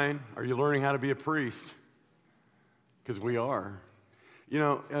chapter 9. Are you learning how to be a priest? Because we are. You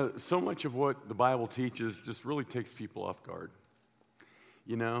know, so much of what the Bible teaches just really takes people off guard.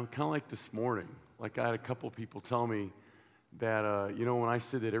 You know, kind of like this morning. Like I had a couple people tell me that, when I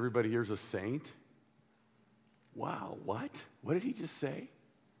said that everybody here is a saint. Wow, what? What did he just say?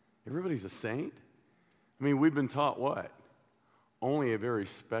 Everybody's a saint? I mean, we've been taught what? Only a very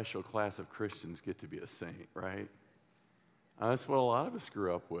special class of Christians get to be a saint, right? That's what a lot of us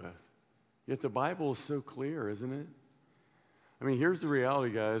grew up with. Yet the Bible is so clear, isn't it? I mean, here's the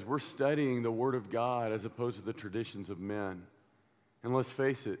reality, guys. We're studying the Word of God as opposed to the traditions of men. And let's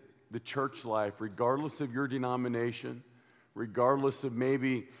face it, the church life, regardless of your denomination, regardless of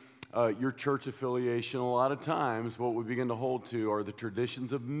maybe your church affiliation, a lot of times what we begin to hold to are the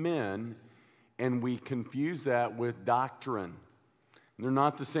traditions of men, and we confuse that with doctrine. And they're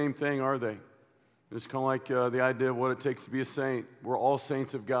not the same thing, are they? It's kind of like the idea of what it takes to be a saint. We're all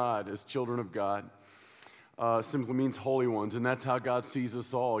saints of God as children of God. Simply means holy ones, and that's how God sees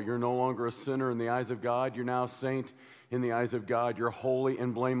us all. You're no longer a sinner in the eyes of God. You're now a saint in the eyes of God. You're holy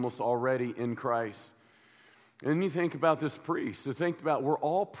and blameless already in Christ. And then you think about this priest. So think about we're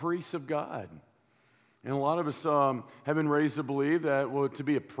all priests of God. And a lot of us have been raised to believe that, to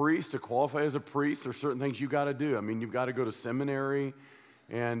be a priest, to qualify as a priest, there's certain things you got to do. I mean, you've got to go to seminary,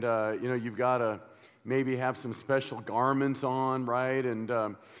 and, you've got to maybe have some special garments on, right?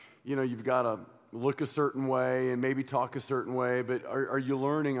 And, you've got to look a certain way and maybe talk a certain way, but are you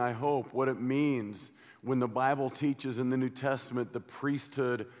learning, I hope, what it means when the Bible teaches in the New Testament the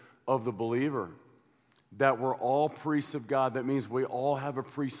priesthood of the believer? That we're all priests of God. That means we all have a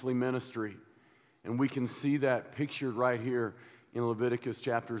priestly ministry. And we can see that pictured right here in Leviticus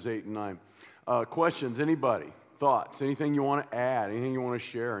chapters 8 and 9. Questions, anybody? Thoughts? Anything you want to add? Anything you want to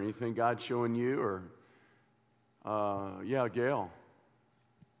share? Anything God's showing you? Or, Gail.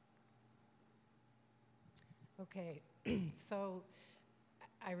 Okay, so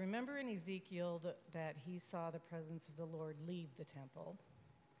I remember in Ezekiel that he saw the presence of the Lord leave the temple.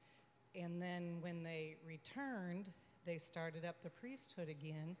 And then when they returned, they started up the priesthood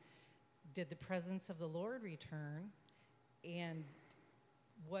again. Did the presence of the Lord return? And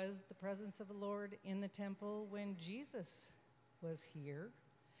was the presence of the Lord in the temple when Jesus was here?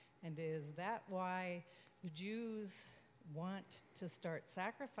 And is that why the Jews want to start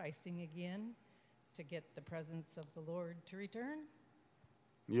sacrificing again to get the presence of the Lord to return?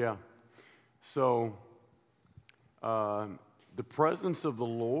 Yeah. So, the presence of the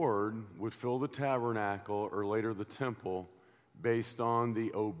Lord would fill the tabernacle or later the temple based on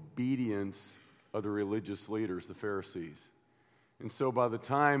the obedience of the religious leaders, the Pharisees. And so by the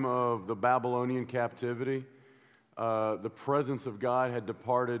time of the Babylonian captivity, the presence of God had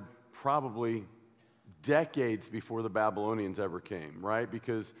departed probably decades before the Babylonians ever came, right?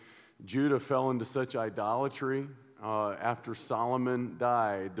 Because Judah fell into such idolatry. After Solomon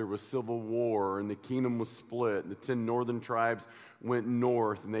died, there was civil war, and the kingdom was split. The 10 northern tribes went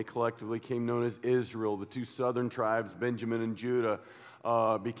north, and they collectively became known as Israel. The 2 southern tribes, Benjamin and Judah,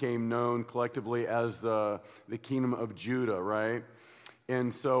 became known collectively as the kingdom of Judah, right?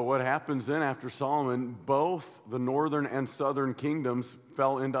 And so what happens then after Solomon, both the northern and southern kingdoms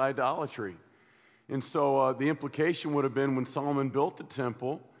fell into idolatry. And so the implication would have been when Solomon built the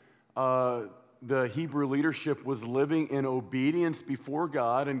temple, the Hebrew leadership was living in obedience before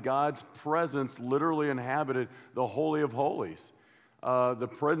God, and God's presence literally inhabited the Holy of Holies. The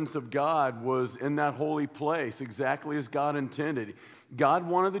presence of God was in that holy place exactly as God intended. God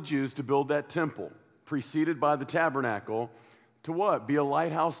wanted the Jews to build that temple, preceded by the tabernacle, to what? Be a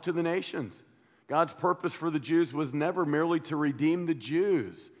lighthouse to the nations. God's purpose for the Jews was never merely to redeem the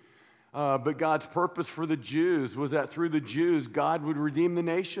Jews, but God's purpose for the Jews was that through the Jews, God would redeem the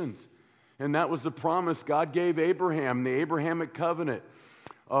nations. And that was the promise God gave Abraham, the Abrahamic covenant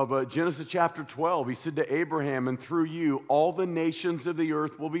of Genesis chapter 12. He said to Abraham, and through you, all the nations of the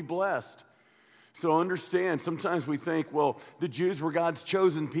earth will be blessed. So understand, sometimes we think, well, the Jews were God's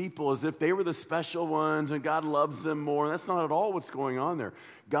chosen people as if they were the special ones and God loves them more. That's not at all what's going on there.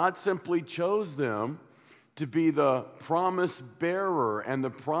 God simply chose them to be the promise bearer and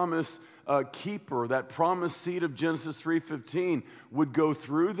the promise keeper. That promised seed of Genesis 3:15 would go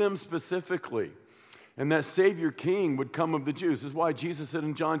through them specifically. And that Savior King would come of the Jews. This is why Jesus said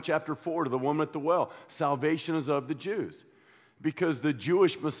in John chapter 4 to the woman at the well, salvation is of the Jews. Because the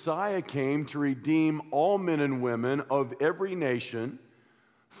Jewish Messiah came to redeem all men and women of every nation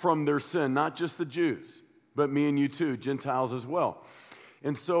from their sin, not just the Jews, but me and you too, Gentiles as well.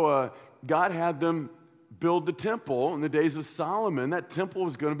 And so God had them build the temple in the days of Solomon. That temple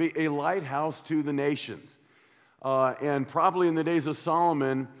was going to be a lighthouse to the nations. And probably in the days of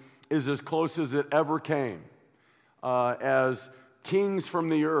Solomon is as close as it ever came. As kings from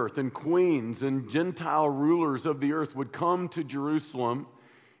the earth and queens and Gentile rulers of the earth would come to Jerusalem,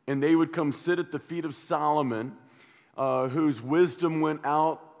 and they would come sit at the feet of Solomon, whose wisdom went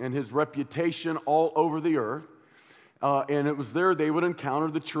out and his reputation all over the earth. And it was there they would encounter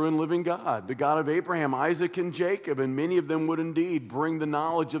the true and living God, the God of Abraham, Isaac, and Jacob. And many of them would indeed bring the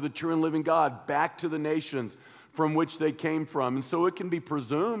knowledge of the true and living God back to the nations from which they came from. And so it can be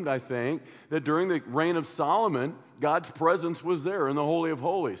presumed, I think, that during the reign of Solomon, God's presence was there in the Holy of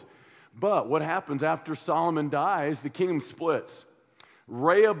Holies. But what happens after Solomon dies, the kingdom splits.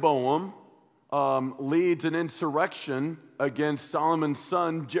 Rehoboam leads an insurrection against Solomon's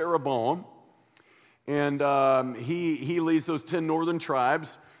son, Jeroboam. And he leads those 10 northern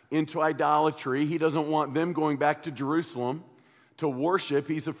tribes into idolatry. He doesn't want them going back to Jerusalem to worship.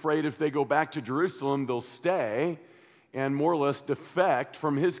 He's afraid if they go back to Jerusalem, they'll stay and more or less defect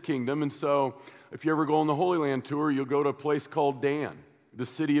from his kingdom. And so if you ever go on the Holy Land tour, you'll go to a place called Dan, the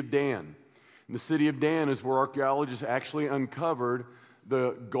city of Dan. And the city of Dan is where archaeologists actually uncovered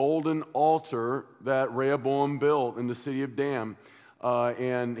the golden altar that Rehoboam built in the city of Dan.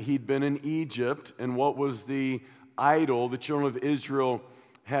 And he'd been in Egypt, and what was the idol the children of Israel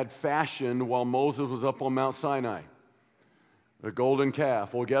had fashioned while Moses was up on Mount Sinai? The golden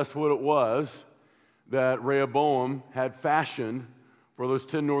calf. Well, guess what it was that Rehoboam had fashioned for those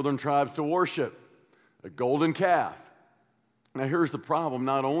 10 northern tribes to worship? a golden calf. Now here's the problem.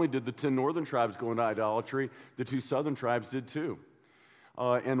 Not only did the 10 northern tribes go into idolatry, the 2 southern tribes did too.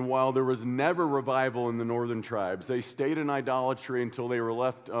 And while there was never revival in the northern tribes, they stayed in idolatry until they were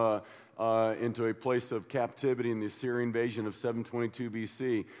left into a place of captivity in the Assyrian invasion of 722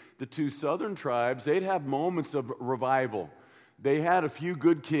 BC. The 2 southern tribes, they'd have moments of revival. They had a few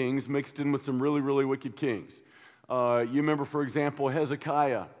good kings mixed in with some really, really wicked kings. You remember, for example,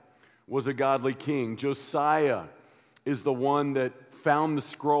 Hezekiah was a godly king. Josiah is the one that found the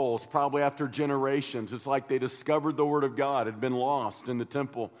scrolls, probably after generations. It's like they discovered the Word of God. It had been lost in the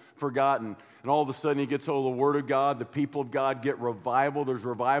temple, forgotten. And all of a sudden he gets hold of the Word of God. The people of God get revival. There's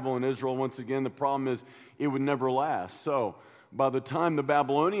revival in Israel once again. The problem is it would never last. So by the time the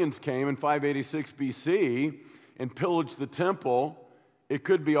Babylonians came in 586 BC and pillaged the temple, it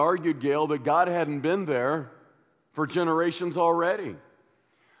could be argued, Gail, that God hadn't been there for generations already.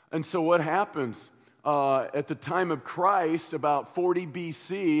 And so what happens? At the time of Christ, about 40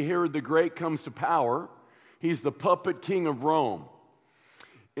 BC, Herod the Great comes to power. He's the puppet king of Rome.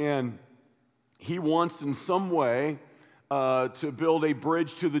 And he wants in some way to build a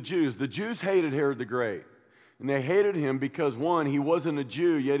bridge to the Jews. The Jews hated Herod the Great. And they hated him because, one, he wasn't a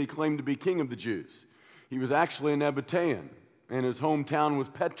Jew, yet he claimed to be king of the Jews. He was actually a Nabatean, and his hometown was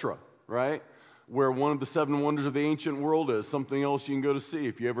Petra, right? Where one of the 7 wonders of the ancient world is, something else you can go to see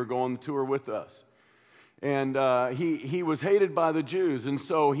if you ever go on the tour with us. And he was hated by the Jews, and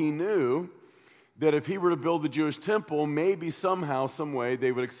so he knew that if he were to build the Jewish temple, maybe somehow, some way,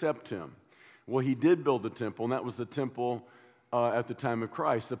 they would accept him. Well, he did build the temple, and that was the temple at the time of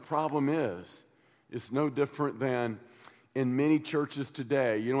Christ. The problem is, it's no different than in many churches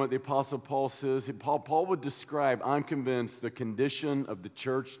today. You know what the Apostle Paul says? Paul would describe, I'm convinced, the condition of the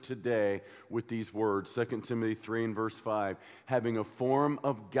church today with these words, 2 Timothy 3 and verse 5, having a form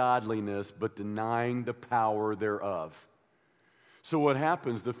of godliness but denying the power thereof. So what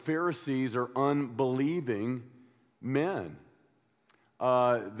happens? The Pharisees are unbelieving men.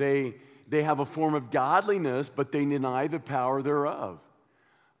 They have a form of godliness, but they deny the power thereof.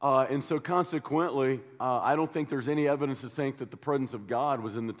 And so consequently, I don't think there's any evidence to think that the presence of God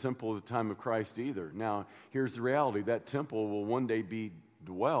was in the temple at the time of Christ either. Now, here's the reality. That temple will one day be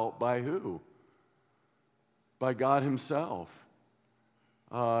dwelt by who? By God himself.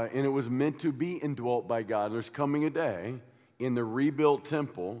 And it was meant to be indwelt by God. There's coming a day in the rebuilt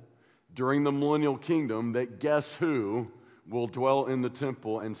temple during the millennial kingdom that guess who will dwell in the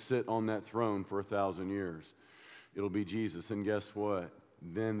temple and sit on that throne for 1,000 years? It'll be Jesus. And guess what?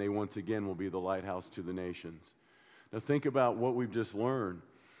 Then they once again will be the lighthouse to the nations. Now think about what we've just learned.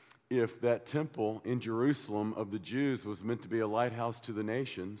 If that temple in Jerusalem of the Jews was meant to be a lighthouse to the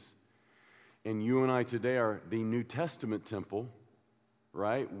nations, and you and I today are the New Testament temple,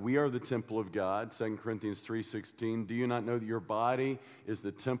 right? We are the temple of God, 2 Corinthians 3:16. Do you not know that your body is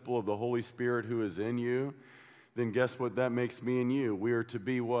the temple of the Holy Spirit who is in you? Then guess what that makes me and you? We are to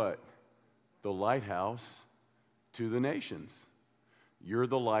be what? The lighthouse to the nations. You're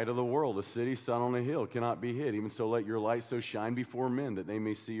the light of the world. A city set on a hill cannot be hid. Even so, let your light so shine before men that they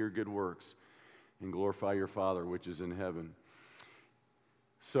may see your good works and glorify your Father which is in heaven.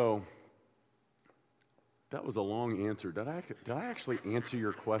 So, that was a long answer. Did I actually answer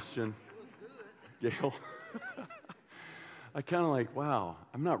your question, Gail? I kind of like, wow,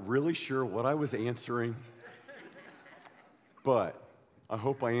 I'm not really sure what I was answering, but I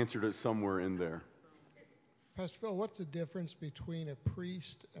hope I answered it somewhere in there. Pastor Phil, what's the difference between a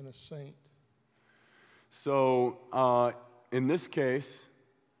priest and a saint? So, in this case,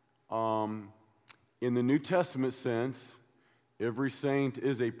 in the New Testament sense, every saint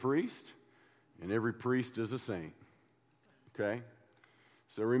is a priest, and every priest is a saint. Okay?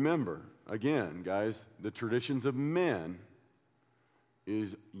 So remember, again, guys, the traditions of men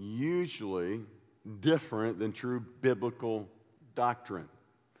is usually different than true biblical doctrine.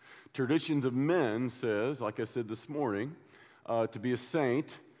 Traditions of men says, like I said this morning, to be a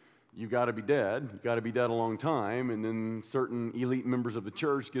saint, you've got to be dead. You've got to be dead a long time, and then certain elite members of the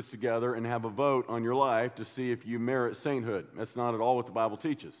church gets together and have a vote on your life to see if you merit sainthood. That's not at all what the Bible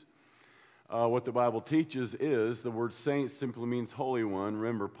teaches. What the Bible teaches is the word saint simply means holy one.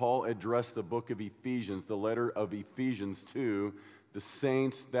 Remember, Paul addressed the book of Ephesians, the letter of Ephesians to the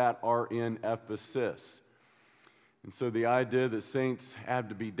saints that are in Ephesus. And so the idea that saints have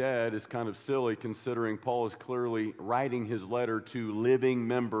to be dead is kind of silly, considering Paul is clearly writing his letter to living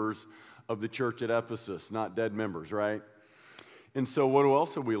members of the church at Ephesus, not dead members, right? And so what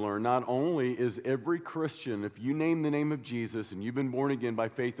else have we learned? Not only is every Christian, if you name the name of Jesus and you've been born again by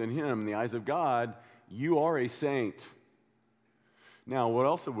faith in him, in the eyes of God, you are a saint. Now, what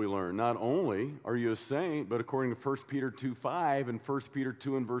else have we learned? Not only are you a saint, but according to 1 Peter 2:5 and 1 Peter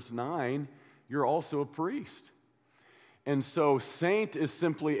 2 and verse 9, you're also a priest. And so saint is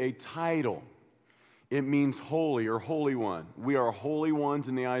simply a title. It means holy or holy one. We are holy ones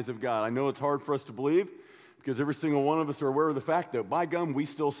in the eyes of God. I know it's hard for us to believe because every single one of us are aware of the fact that by gum, we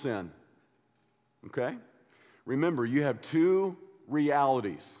still sin. Okay? Remember, you have two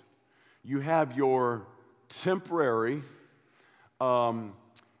realities. You have your temporary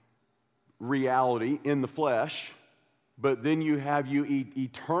reality in the flesh, but then you have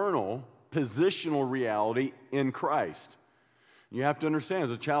eternal, positional reality in Christ. You have to understand,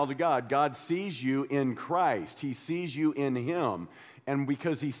 as a child of God, God sees you in Christ. He sees you in Him. And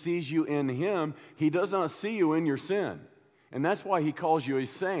because He sees you in Him, He does not see you in your sin. And that's why He calls you a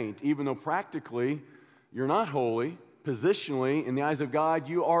saint, even though practically you're not holy. Positionally, in the eyes of God,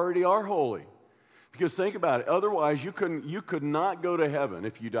 you already are holy. Because think about it. Otherwise, you could not go to heaven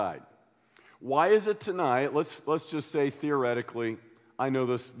if you died. Why is it tonight? Let's just say theoretically, I know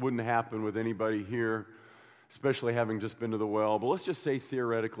this wouldn't happen with anybody here, especially having just been to the well, but let's just say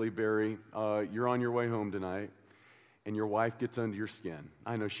theoretically, Barry, you're on your way home tonight, and your wife gets under your skin.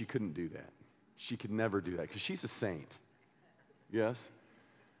 I know she couldn't do that. She could never do that because she's a saint. Yes?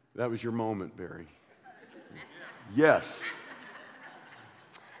 That was your moment, Barry. Yes.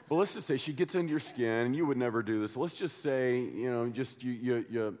 But let's just say she gets under your skin, and you would never do this. Let's just say,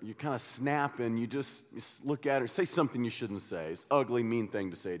 you kind of snap, and you just look at her, say something you shouldn't say. It's an ugly, mean thing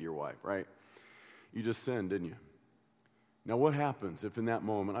to say to your wife, right? You just sinned, didn't you? Now, what happens if in that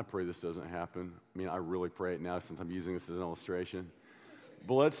moment, I pray this doesn't happen. I mean, I really pray it now since I'm using this as an illustration.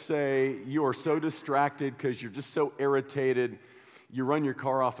 But let's say you are so distracted because you're just so irritated, you run your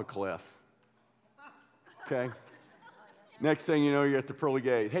car off a cliff. Okay? Next thing you know, you're at the pearly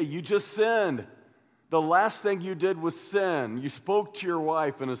gate. Hey, you just sinned. The last thing you did was sin. You spoke to your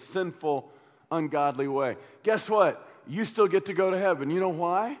wife in a sinful, ungodly way. Guess what? You still get to go to heaven. You know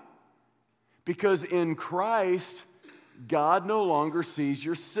why? Because in Christ, God no longer sees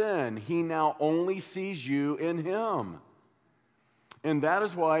your sin. He now only sees you in Him. And that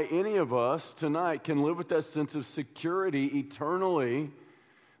is why any of us tonight can live with that sense of security eternally,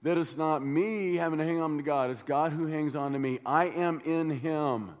 that it's not me having to hang on to God. It's God who hangs on to me. I am in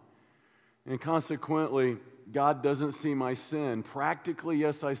Him. And consequently, God doesn't see my sin. Practically,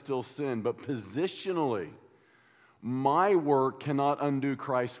 yes, I still sin. But positionally, my work cannot undo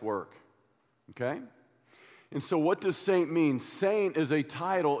Christ's work. Okay? And so what does saint mean? Saint is a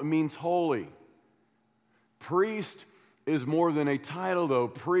title. It means holy. Priest is more than a title, though.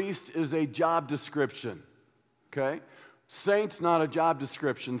 Priest is a job description. Okay? Saint's not a job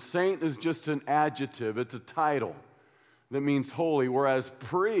description. Saint is just an adjective. It's a title that means holy, whereas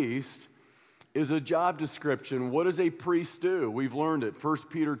priest is a job description. What does a priest do? We've learned it. 1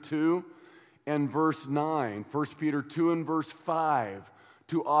 Peter 2 and verse 9. 1 Peter 2 and verse 5.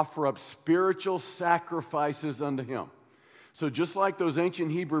 To offer up spiritual sacrifices unto Him. So just like those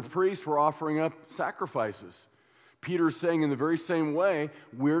ancient Hebrew priests were offering up sacrifices, Peter's saying in the very same way,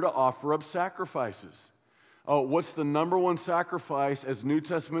 we're to offer up sacrifices. What's the number one sacrifice as New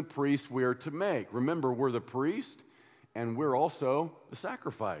Testament priests we are to make? Remember, we're the priest, and we're also the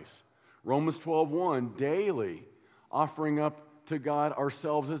sacrifice. Romans 12:1, daily offering up to God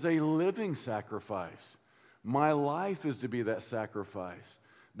ourselves as a living sacrifice. My life is to be that sacrifice,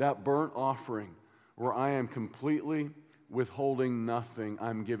 that burnt offering, where I am completely withholding nothing.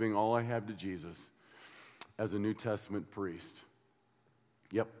 I'm giving all I have to Jesus as a New Testament priest.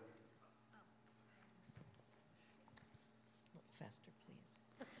 Yep. Faster,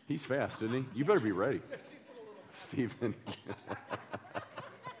 please. He's fast, isn't he? You better be ready. Stephen.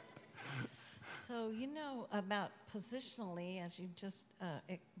 So, about positionally, as you just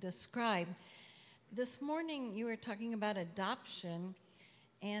described, this morning you were talking about adoption,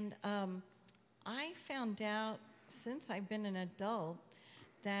 and I found out since I've been an adult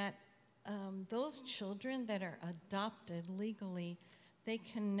that those children that are adopted legally, they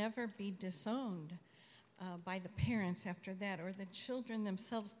can never be disowned by the parents after that, or the children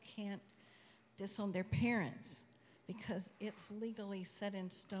themselves can't disown their parents because it's legally set in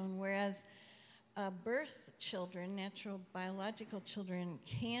stone, whereas birth children, natural biological children,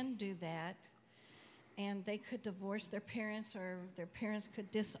 can do that, and they could divorce their parents, or their parents could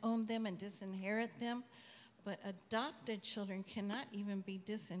disown them and disinherit them, but adopted children cannot even be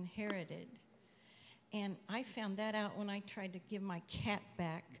disinherited. And I found that out when I tried to give my cat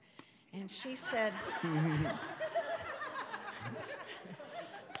back, and she said,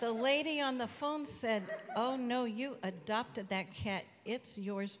 the lady on the phone said, "Oh no, you adopted that cat. It's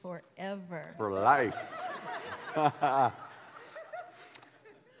yours forever." For life.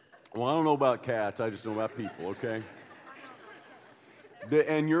 Well, I don't know about cats. I just know about people, okay?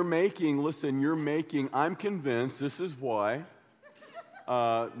 And I'm convinced this is why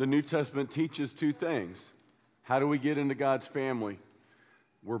the New Testament teaches two things. How do we get into God's family?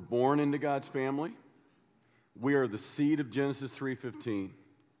 We're born into God's family. We are the seed of Genesis 3:15.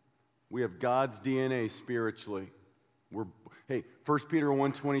 We have God's DNA spiritually. 1 Peter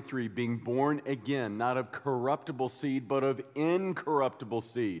 1:23, being born again, not of corruptible seed, but of incorruptible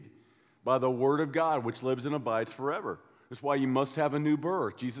seed, by the word of God, which lives and abides forever. That's why you must have a new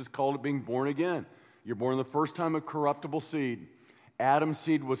birth. Jesus called it being born again. You're born the first time of corruptible seed. Adam's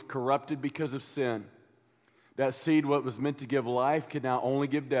seed was corrupted because of sin. That seed, what was meant to give life, can now only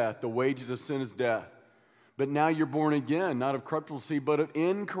give death. The wages of sin is death. But now you're born again, not of corruptible seed, but of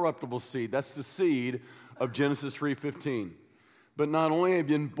incorruptible seed. That's the seed of Genesis 3:15. But not only have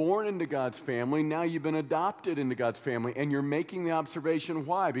you been born into God's family, now you've been adopted into God's family. And you're making the observation,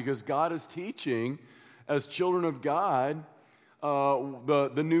 why? Because God is teaching, as children of God,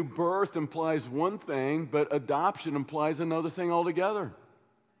 the new birth implies one thing, but adoption implies another thing altogether.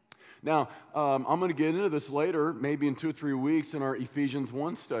 Now, I'm going to get into this later, maybe in 2 or 3 weeks in our Ephesians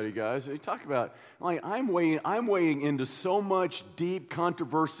 1 study, guys. They talk about, like, I'm wading into so much deep,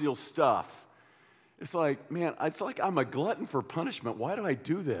 controversial stuff. It's like, man, it's like I'm a glutton for punishment. Why do I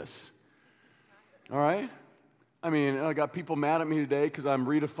do this? All right? I mean, I got people mad at me today because I'm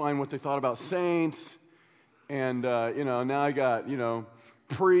redefining what they thought about saints. And, now I got,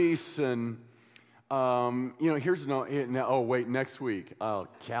 priests and, next week. Oh,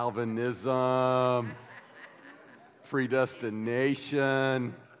 Calvinism,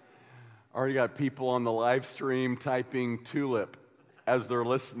 predestination. Already got people on the live stream typing tulip as they're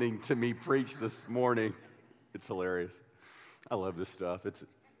listening to me preach this morning. It's hilarious. I love this stuff.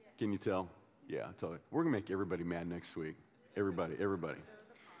 Can you tell? Yeah, we're going to make everybody mad next week. Everybody.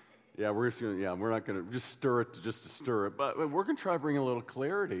 Yeah, we're not going to just stir it just to stir it, but we're going to try to bring a little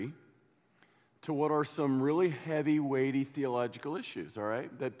clarity to what are some really heavy, weighty theological issues, all right,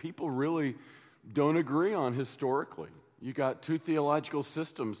 that people really don't agree on historically. You got two theological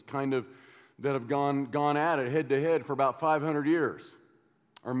systems kind of that have gone at it head to head for about 500 years.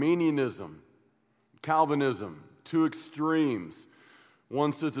 Arminianism, Calvinism, two extremes.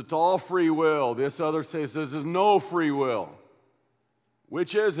 One says it's all free will. This other says there's no free will.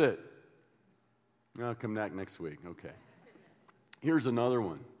 Which is it? I'll come back next week. Okay. Here's another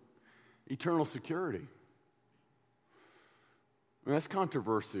one. Eternal security. That's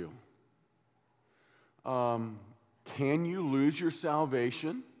controversial. Can you lose your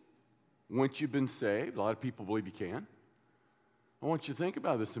salvation once you've been saved? A lot of people believe you can. I want you to think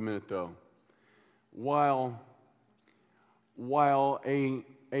about this a minute, though. While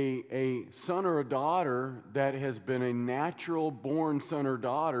a son or a daughter that has been a natural-born son or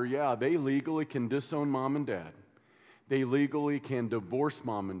daughter, yeah, they legally can disown mom and dad. They legally can divorce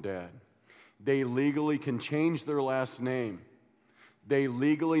mom and dad. They legally can change their last name. They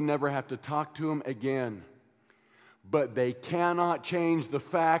legally never have to talk to them again. But they cannot change the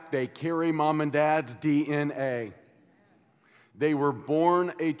fact they carry mom and dad's DNA. They were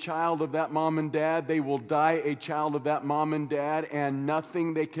born a child of that mom and dad. They will die a child of that mom and dad, and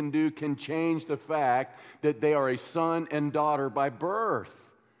nothing they can do can change the fact that they are a son and daughter by birth.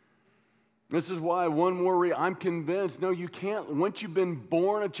 This is why I'm convinced, no, you can't, once you've been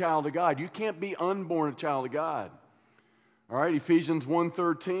born a child of God, you can't be unborn a child of God. All right, Ephesians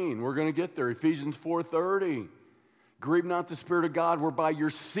 1:13, we're going to get there. Ephesians 4:30, grieve not the Spirit of God, whereby you're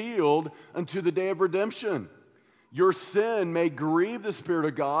sealed unto the day of redemption. Your sin may grieve the Spirit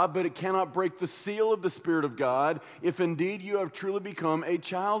of God, but it cannot break the seal of the Spirit of God if indeed you have truly become a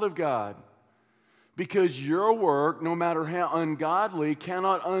child of God. Because your work, no matter how ungodly,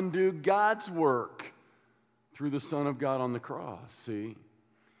 cannot undo God's work through the Son of God on the cross, see?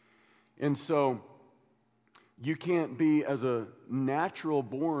 And so you can't be, as a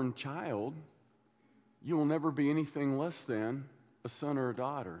natural-born child, you will never be anything less than a son or a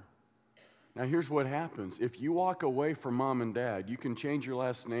daughter. Now, here's what happens. If you walk away from mom and dad, you can change your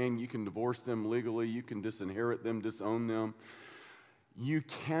last name, you can divorce them legally, you can disinherit them, disown them. You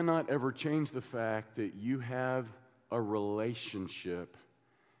cannot ever change the fact that you have a relationship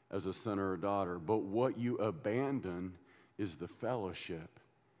as a son or a daughter. But what you abandon is the fellowship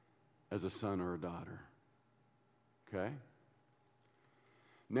as a son or a daughter. Okay?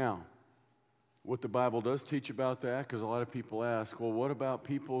 Now, what the Bible does teach about that, because a lot of people ask, well, what about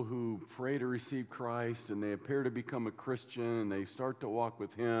people who pray to receive Christ and they appear to become a Christian and they start to walk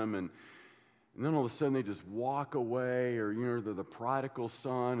with Him and then all of a sudden they just walk away, or they're the prodigal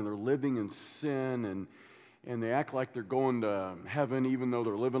son and they're living in sin and they act like they're going to heaven even though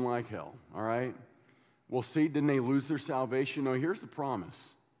they're living like hell, all right? Well, see, didn't they lose their salvation? No, here's the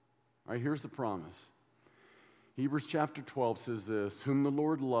promise. All right, here's the promise. Hebrews chapter 12 says this, whom the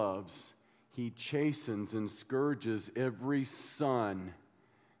Lord loves, he chastens and scourges every son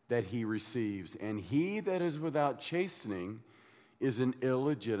that he receives. And he that is without chastening is an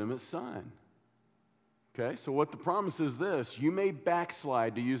illegitimate son. Okay, so what the promise is this, you may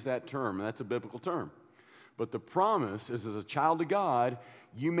backslide, to use that term, and that's a biblical term. But the promise is, as a child of God,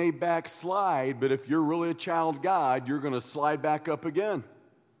 you may backslide, but if you're really a child of God, you're going to slide back up again.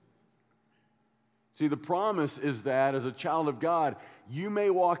 See, the promise is that as a child of God, you may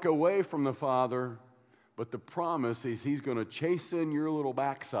walk away from the Father, but the promise is he's going to chasten your little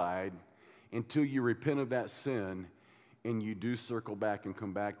backside until you repent of that sin and you do circle back and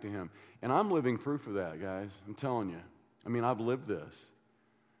come back to him. And I'm living proof of that, guys. I'm telling you. I mean, I've lived this.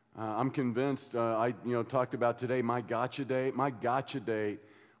 I'm convinced, I talked about today, my gotcha date. My gotcha date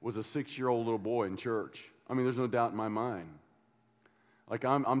was a 6-year-old little boy in church. I mean, there's no doubt in my mind. Like,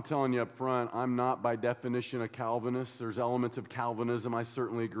 I'm telling you up front, I'm not by definition a Calvinist. There's elements of Calvinism I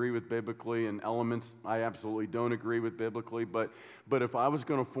certainly agree with biblically, and elements I absolutely don't agree with biblically. But if I was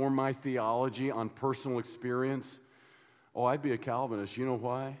going to form my theology on personal experience, I'd be a Calvinist. You know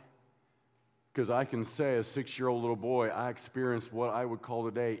why? Because I can say, as a 6-year-old little boy, I experienced what I would call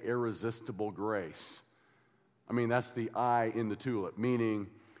today irresistible grace. I mean, that's the eye in the tulip, meaning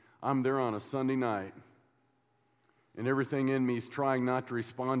I'm there on a Sunday night, and everything in me is trying not to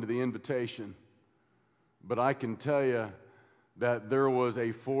respond to the invitation. But I can tell you that there was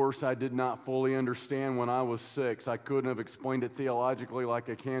a force I did not fully understand when I was 6. I couldn't have explained it theologically like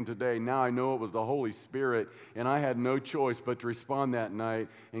I can today. Now I know it was the Holy Spirit, and I had no choice but to respond that night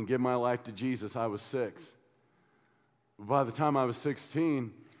and give my life to Jesus. I was 6. By the time I was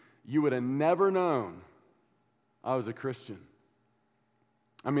 16, you would have never known I was a Christian.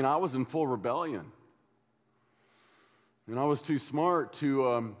 I mean, I was in full rebellion. And I was too smart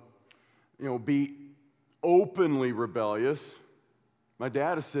to, be openly rebellious. My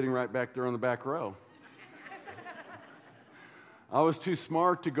dad is sitting right back there on the back row. I was too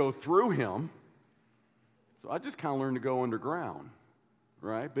smart to go through him, so I just kind of learned to go underground,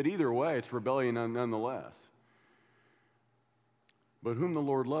 right? But either way, it's rebellion nonetheless. But whom the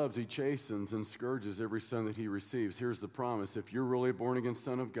Lord loves, he chastens and scourges every son that he receives. Here's the promise. If you're really a born-again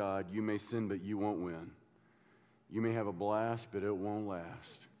son of God, you may sin, but you won't win. You may have a blast, but it won't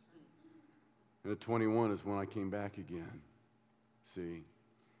last. And at 21 is when I came back again. See?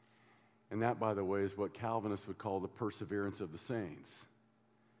 And that, by the way, is what Calvinists would call the perseverance of the saints.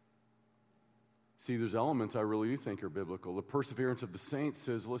 See, there's elements I really do think are biblical. The perseverance of the saints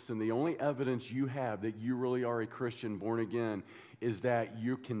says, listen, the only evidence you have that you really are a Christian born again is that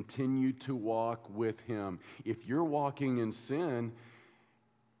you continue to walk with him. If you're walking in sin,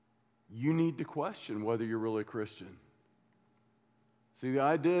 you need to question whether you're really a Christian. See, the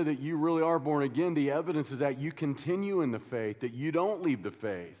idea that you really are born again, the evidence is that you continue in the faith, that you don't leave the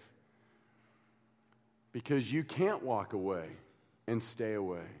faith. Because you can't walk away and stay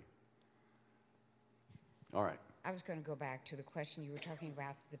away. All right. I was going to go back to the question you were talking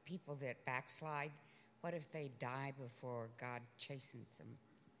about, the people that backslide. What if they die before God chastens them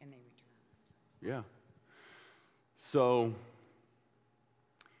and they return? Yeah. So,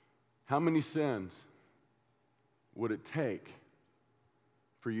 how many sins would it take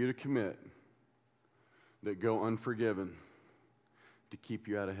for you to commit that go unforgiven to keep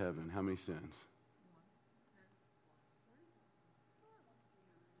you out of heaven? How many sins?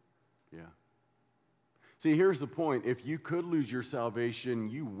 Yeah. See, here's the point. If you could lose your salvation,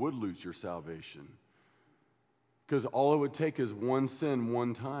 you would lose your salvation. Because all it would take is one sin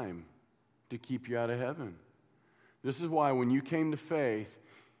one time to keep you out of heaven. This is why when you came to faith,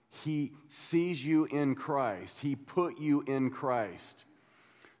 he sees you in Christ. He put you in Christ.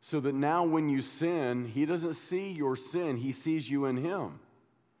 So that now when you sin, he doesn't see your sin. He sees you in him.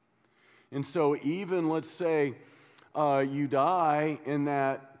 And so even, let's say, you die in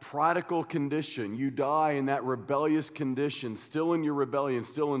that prodigal condition. You die in that rebellious condition, still in your rebellion,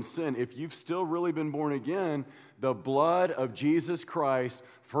 still in sin. If you've still really been born again, the blood of Jesus Christ,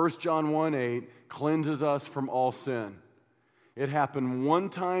 1 John 1:8, cleanses us from all sin. It happened one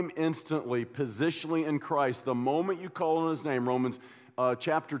time instantly, positionally in Christ. The moment you call on his name, Romans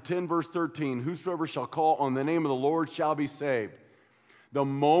chapter 10, verse 13, whosoever shall call on the name of the Lord shall be saved. The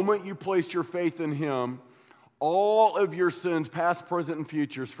moment you placed your faith in him, all of your sins, past, present, and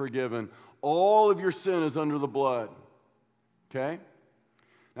future, is forgiven. All of your sin is under the blood. Okay?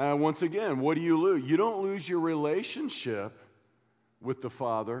 Now, once again, what do you lose? You don't lose your relationship with the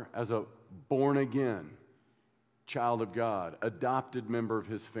Father as a born again child of God, adopted member of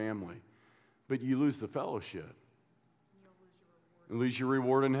his family. But you lose the fellowship. You lose your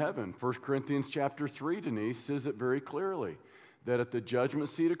reward in heaven. 1 Corinthians chapter 3, Denise, says it very clearly, that at the judgment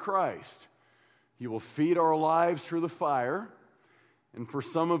seat of Christ, he will feed our lives through the fire, and for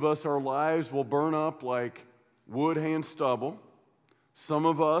some of us, our lives will burn up like wood, hay, and stubble. Some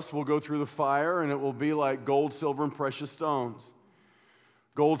of us will go through the fire, and it will be like gold, silver, and precious stones.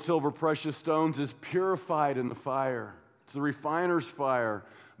 Gold, silver, precious stones is purified in the fire. It's the refiner's fire.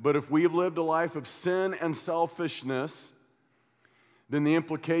 But if we've lived a life of sin and selfishness, then the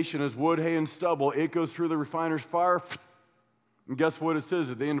implication is wood, hay, and stubble. It goes through the refiner's fire. And guess what it says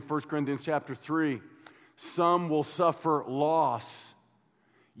at the end of 1 Corinthians chapter 3? Some will suffer loss,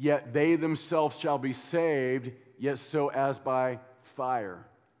 yet they themselves shall be saved, yet so as by fire.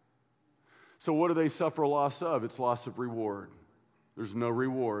 So what do they suffer loss of? It's loss of reward. There's no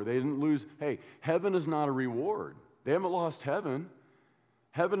reward. They didn't lose. Hey, heaven is not a reward. They haven't lost heaven.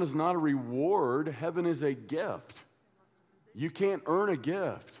 Heaven is not a reward. Heaven is a gift. You can't earn a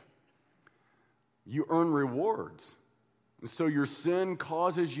gift. You earn rewards. And so your sin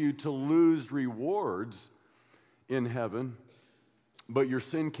causes you to lose rewards in heaven, but your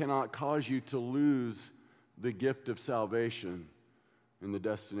sin cannot cause you to lose the gift of salvation and the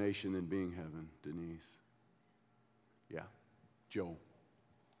destination in being heaven, Denise. Yeah, Joel.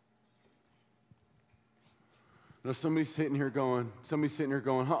 Now somebody's sitting here going,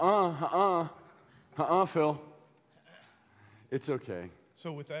 Phil. It's okay.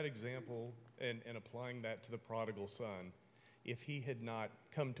 So with that example and applying that to the prodigal son, if he had not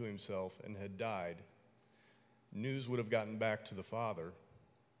come to himself and had died, news would have gotten back to the father.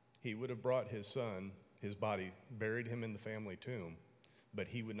 He would have brought his son, his body, buried him in the family tomb, but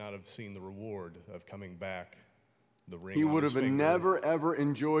he would not have seen the reward of coming back, the ring He on would his have finger. never, ever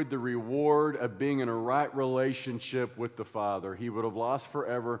enjoyed the reward of being in a right relationship with the Father. He would have lost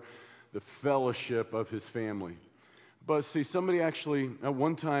forever the fellowship of his family. But see, somebody actually, at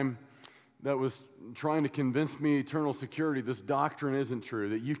one time, that was trying to convince me eternal security, this doctrine isn't true,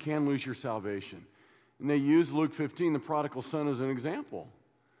 that you can lose your salvation. And they used Luke 15, the prodigal son, as an example.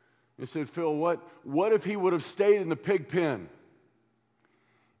 They said, Phil, what if he would have stayed in the pig pen?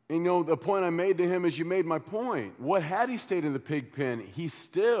 And you know, the point I made to him is you made my point. What had he stayed in the pig pen? He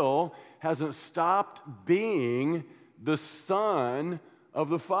still hasn't stopped being the son of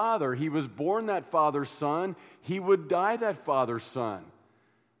the Father. He was born that Father's son. He would die that Father's son.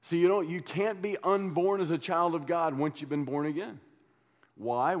 So you can't be unborn as a child of God once you've been born again.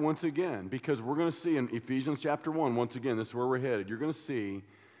 Why? Once again, because we're going to see in Ephesians chapter 1, once again, this is where we're headed. You're going to see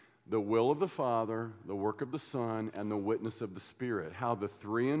the will of the Father, the work of the Son, and the witness of the Spirit. How the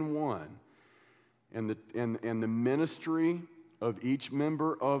three in one and the ministry of each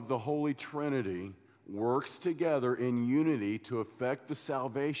member of the Holy Trinity works together in unity to effect the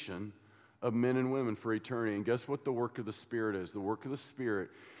salvation of men and women for eternity. And guess what the work of the Spirit is? The work of the Spirit,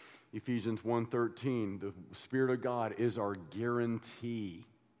 Ephesians 1:13, the Spirit of God is our guarantee.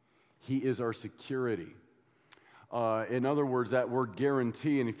 He is our security. In other words, that word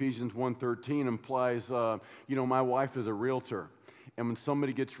guarantee in Ephesians 1:13 implies, my wife is a realtor. And when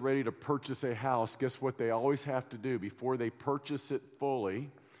somebody gets ready to purchase a house, guess what they always have to do? Before they purchase it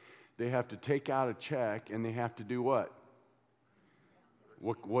fully, they have to take out a check and they have to do what?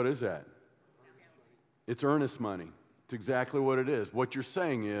 What is that? It's earnest money. It's exactly what it is. What you're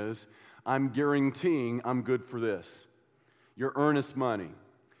saying is, I'm guaranteeing I'm good for this. Your earnest money.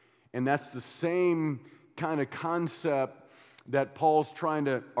 And that's the same kind of concept that Paul's trying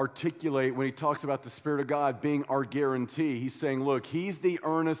to articulate when he talks about the Spirit of God being our guarantee. He's saying, look, He's the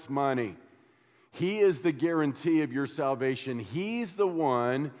earnest money. He is the guarantee of your salvation. He's the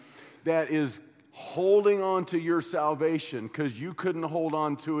one that is holding on to your salvation because you couldn't hold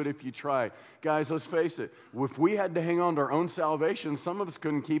on to it if you tried. Guys, let's face it. If we had to hang on to our own salvation, some of us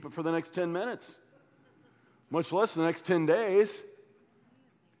couldn't keep it for the next 10 minutes, much less the next 10 days.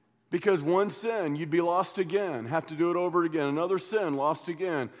 Because one sin, you'd be lost again, have to do it over again. Another sin, lost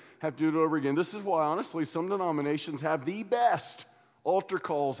again, have to do it over again. This is why, honestly, some denominations have the best altar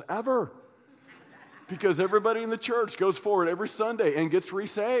calls ever. Because everybody in the church goes forward every Sunday and gets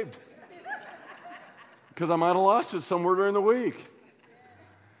resaved. Because I might have lost it somewhere during the week.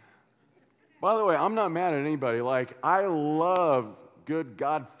 By the way, I'm not mad at anybody. I love good,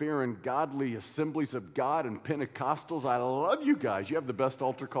 God-fearing, godly assemblies of God and Pentecostals. I love you guys. You have the best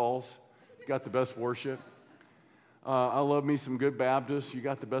altar calls. You got the best worship. I love me some good Baptists. You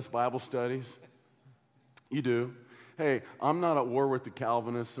got the best Bible studies. You do. Hey, I'm not at war with the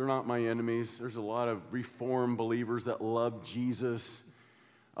Calvinists. They're not my enemies. There's a lot of Reformed believers that love Jesus.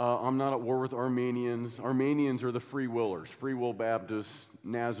 I'm not at war with Armenians. Armenians are the free willers, free will Baptists,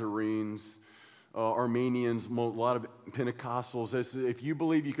 Nazarenes, Armenians, a lot of Pentecostals. If you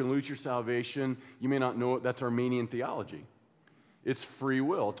believe you can lose your salvation, you may not know it. That's Armenian theology. It's free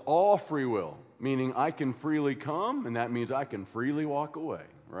will. It's all free will, meaning I can freely come, and that means I can freely walk away,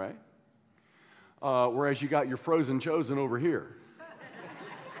 right? Whereas you got your frozen chosen over here,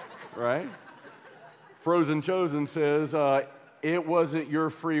 right? Frozen chosen says, it wasn't your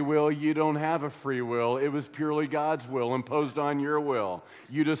free will. You don't have a free will. It was purely God's will imposed on your will.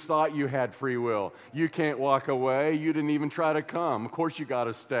 You just thought you had free will. You can't walk away. You didn't even try to come. Of course you got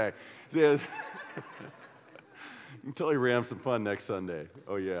to stay. You can tell you're having some fun next Sunday.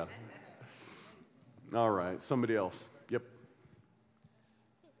 Oh, yeah. All right. Somebody else. Yep.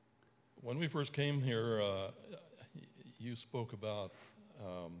 When we first came here, you spoke about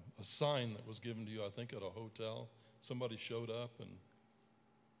a sign that was given to you, I think, at a hotel. Somebody showed up, and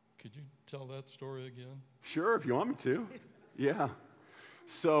could you tell that story again? Sure, if you want me to. Yeah.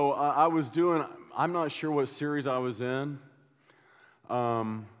 So I'm not sure what series I was in,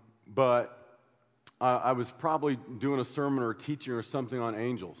 but I was probably doing a sermon or teaching or something on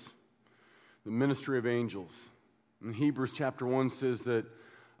angels, the ministry of angels. And Hebrews chapter 1 says that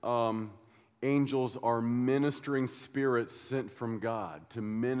angels are ministering spirits sent from God to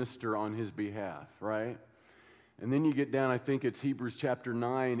minister on his behalf, right? And then you get down, I think it's Hebrews chapter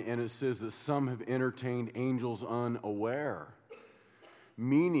 9, and it says that some have entertained angels unaware.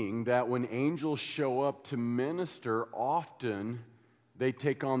 Meaning that when angels show up to minister, often they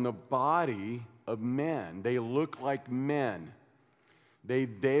take on the body of men. They look like men. They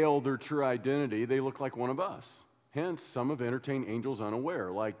veil their true identity. They look like one of us. Hence, some have entertained angels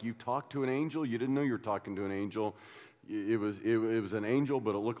unaware. Like you talked to an angel, you didn't know you were talking to an angel. It was an angel,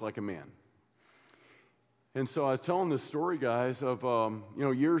 but it looked like a man. And so I was telling this story, guys, of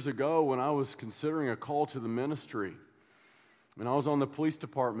years ago when I was considering a call to the ministry. And I was on the police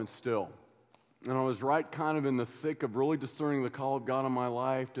department still. And I was right kind of in the thick of really discerning the call of God in my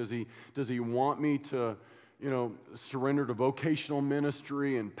life. Does he want me to, surrender to vocational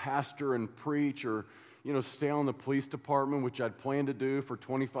ministry and pastor and preach, or, stay on the police department, which I'd planned to do for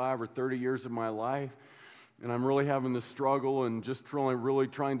 25 or 30 years of my life. And I'm really having this struggle and just really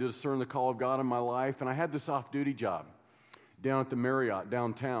trying to discern the call of God in my life. And I had this off-duty job down at the Marriott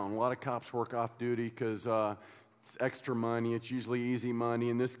downtown. A lot of cops work off-duty because it's extra money. It's usually easy money.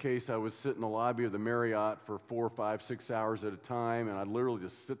 In this case, I would sit in the lobby of the Marriott for 4, 5, 6 hours at a time, and I'd literally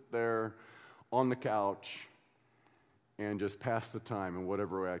just sit there on the couch and just pass the time in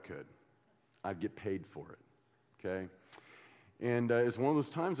whatever way I could. I'd get paid for it, okay? And it's one of those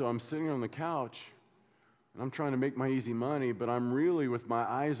times, though, I'm sitting on the couch, and I'm trying to make my easy money, but I'm really, with my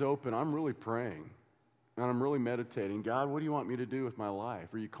eyes open, I'm really praying. And I'm really meditating. God, what do you want me to do with my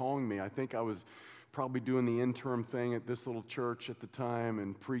life? Are you calling me? I think I was probably doing the interim thing at this little church at the time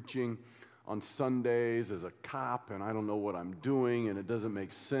and preaching on Sundays as a cop, and I don't know what I'm doing, and it doesn't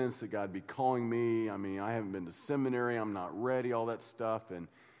make sense that God be calling me. I mean, I haven't been to seminary. I'm not ready, all that stuff. And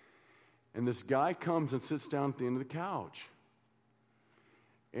this guy comes and sits down at the end of the couch.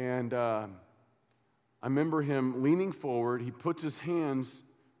 And I remember him leaning forward. He puts his hands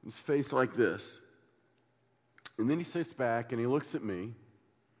in his face like this. And then he sits back and he looks at me.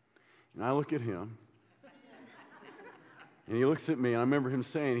 And I look at him. And he looks at me. And I remember him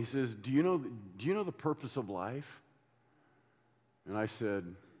saying, he says, do you know the purpose of life? And I said,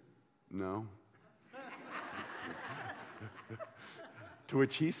 no. To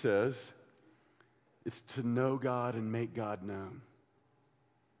which he says, it's to know God and make God known.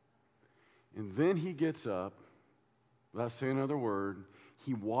 And then he gets up, without saying another word,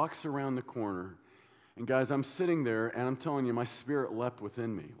 he walks around the corner. And guys, I'm sitting there, and I'm telling you, my spirit leapt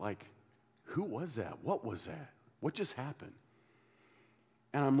within me. Like, who was that? What was that? What just happened?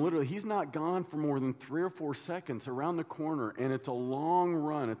 And he's not gone for more than 3 or 4 seconds around the corner, and it's a long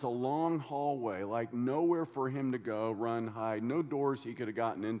run. It's a long hallway, like nowhere for him to go, run, hide, no doors he could have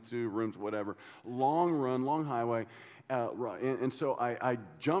gotten into, rooms, whatever. Long run, long highway. And so I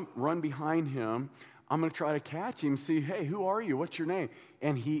run behind him. I'm going to try to catch him, see, hey, who are you? What's your name?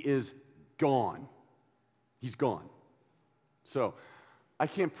 And he is gone. He's gone. So I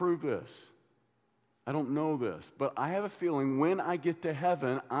can't prove this. I don't know this. But I have a feeling when I get to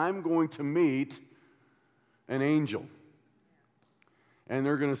heaven, I'm going to meet an angel. And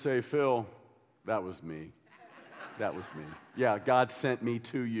they're going to say, Phil, that was me. That was me. Yeah, God sent me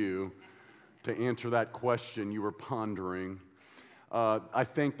to you to answer that question you were pondering. I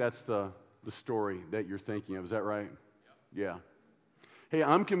think that's the story that you're thinking of. Is that right? Yeah. Hey,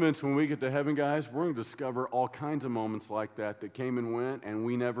 I'm convinced when we get to heaven, guys, we're going to discover all kinds of moments like that came and went, and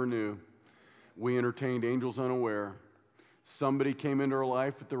we never knew. We entertained angels unaware. Somebody came into our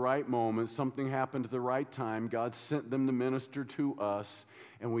life at the right moment. Something happened at the right time. God sent them to minister to us,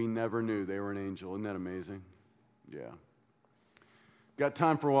 and we never knew they were an angel. Isn't that amazing? Yeah. Got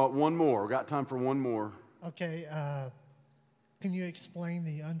time for what? One more. Got time for one more. Okay. Can you explain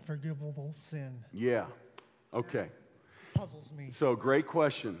the unforgivable sin? Yeah. Okay. Puzzles me. So, great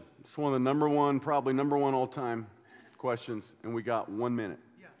question. It's one of the probably number one all-time questions, and we got 1 minute.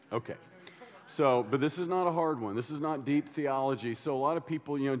 Yeah. Okay. So, but this is not a hard one. This is not deep theology. So, a lot of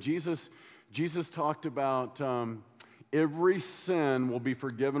people, Jesus talked about every sin will be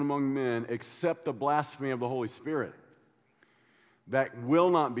forgiven among men except the blasphemy of the Holy Spirit. That will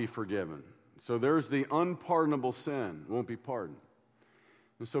not be forgiven. So, there's the unpardonable sin, won't be pardoned.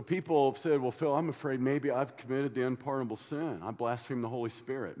 And so people have said, well, Phil, I'm afraid maybe I've committed the unpardonable sin. I blasphemed the Holy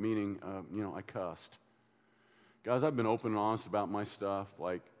Spirit, meaning, I cussed. Guys, I've been open and honest about my stuff,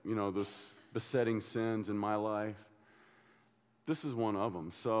 like, those besetting sins in my life. This is one of them.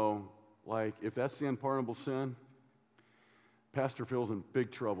 So, like, if that's the unpardonable sin, Pastor Phil's in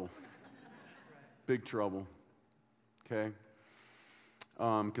big trouble. Big trouble. Okay?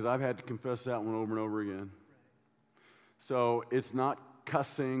 Because I've had to confess that one over and over again. So it's not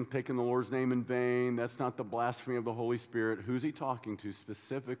cussing, taking the Lord's name in vain. That's not the blasphemy of the Holy Spirit. Who's he talking to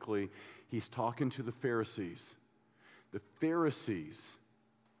specifically? He's talking to the Pharisees. The Pharisees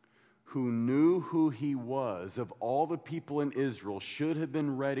who knew who he was, of all the people in Israel, should have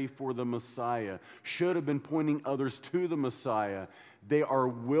been ready for the Messiah, should have been pointing others to the Messiah. They are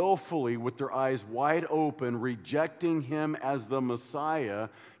willfully, with their eyes wide open, rejecting him as the Messiah.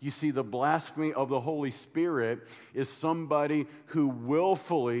 You see, the blasphemy of the Holy Spirit is somebody who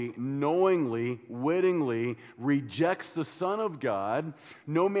willfully, knowingly, wittingly rejects the Son of God.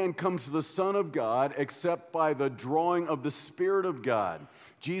 No man comes to the Son of God except by the drawing of the Spirit of God.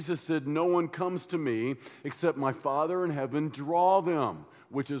 Jesus said, no one comes to me except my Father in heaven draw them,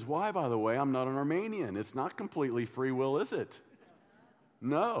 which is why, by the way, I'm not an Armenian. It's not completely free will, is it?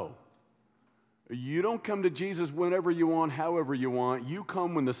 No. You don't come to Jesus whenever you want, however you want. You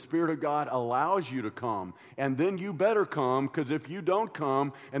come when the Spirit of God allows you to come. And then you better come, because if you don't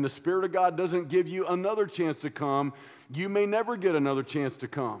come and the Spirit of God doesn't give you another chance to come, you may never get another chance to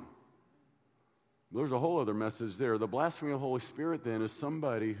come. There's a whole other message there. The blasphemy of the Holy Spirit, then, is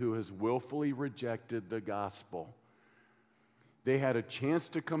somebody who has willfully rejected the gospel. They had a chance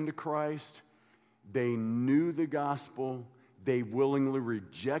to come to Christ. They knew the gospel. They willingly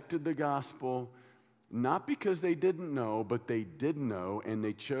rejected the gospel, not because they didn't know, but they did know, and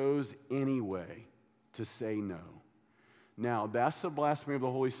they chose anyway to say no. Now, that's the blasphemy of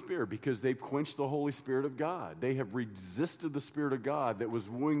the Holy Spirit, because they've quenched the Holy Spirit of God. They have resisted the Spirit of God that was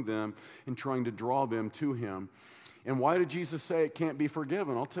wooing them and trying to draw them to him. And why did Jesus say it can't be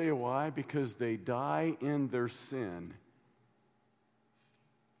forgiven? I'll tell you why. Because they die in their sin.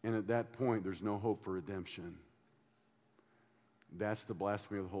 And at that point, there's no hope for redemption. That's the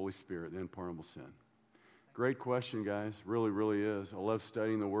blasphemy of the Holy Spirit, the unpardonable sin. Great question, guys. Really, really is. I love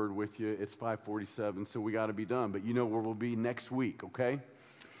studying the Word with you. It's 5:47, so we got to be done. But you know where we'll be next week, okay?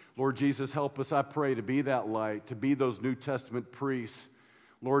 Lord Jesus, help us, I pray, to be that light, to be those New Testament priests.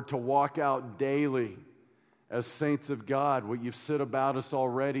 Lord, to walk out daily as saints of God, what you've said about us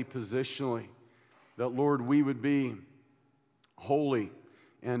already positionally. That, Lord, we would be holy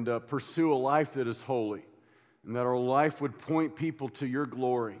and pursue a life that is holy. And that our life would point people to your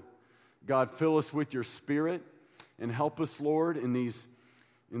glory. God, fill us with your Spirit and help us, Lord, in these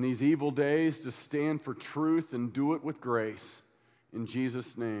evil days to stand for truth and do it with grace. In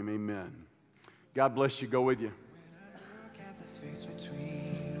Jesus' name, amen. God bless you. Go with you.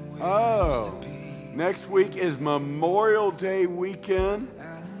 Oh, next week is Memorial Day weekend.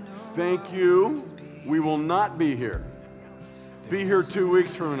 Thank you. We will not be here. Be here 2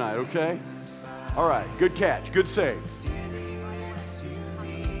 weeks from tonight, okay? All right, good catch, good save.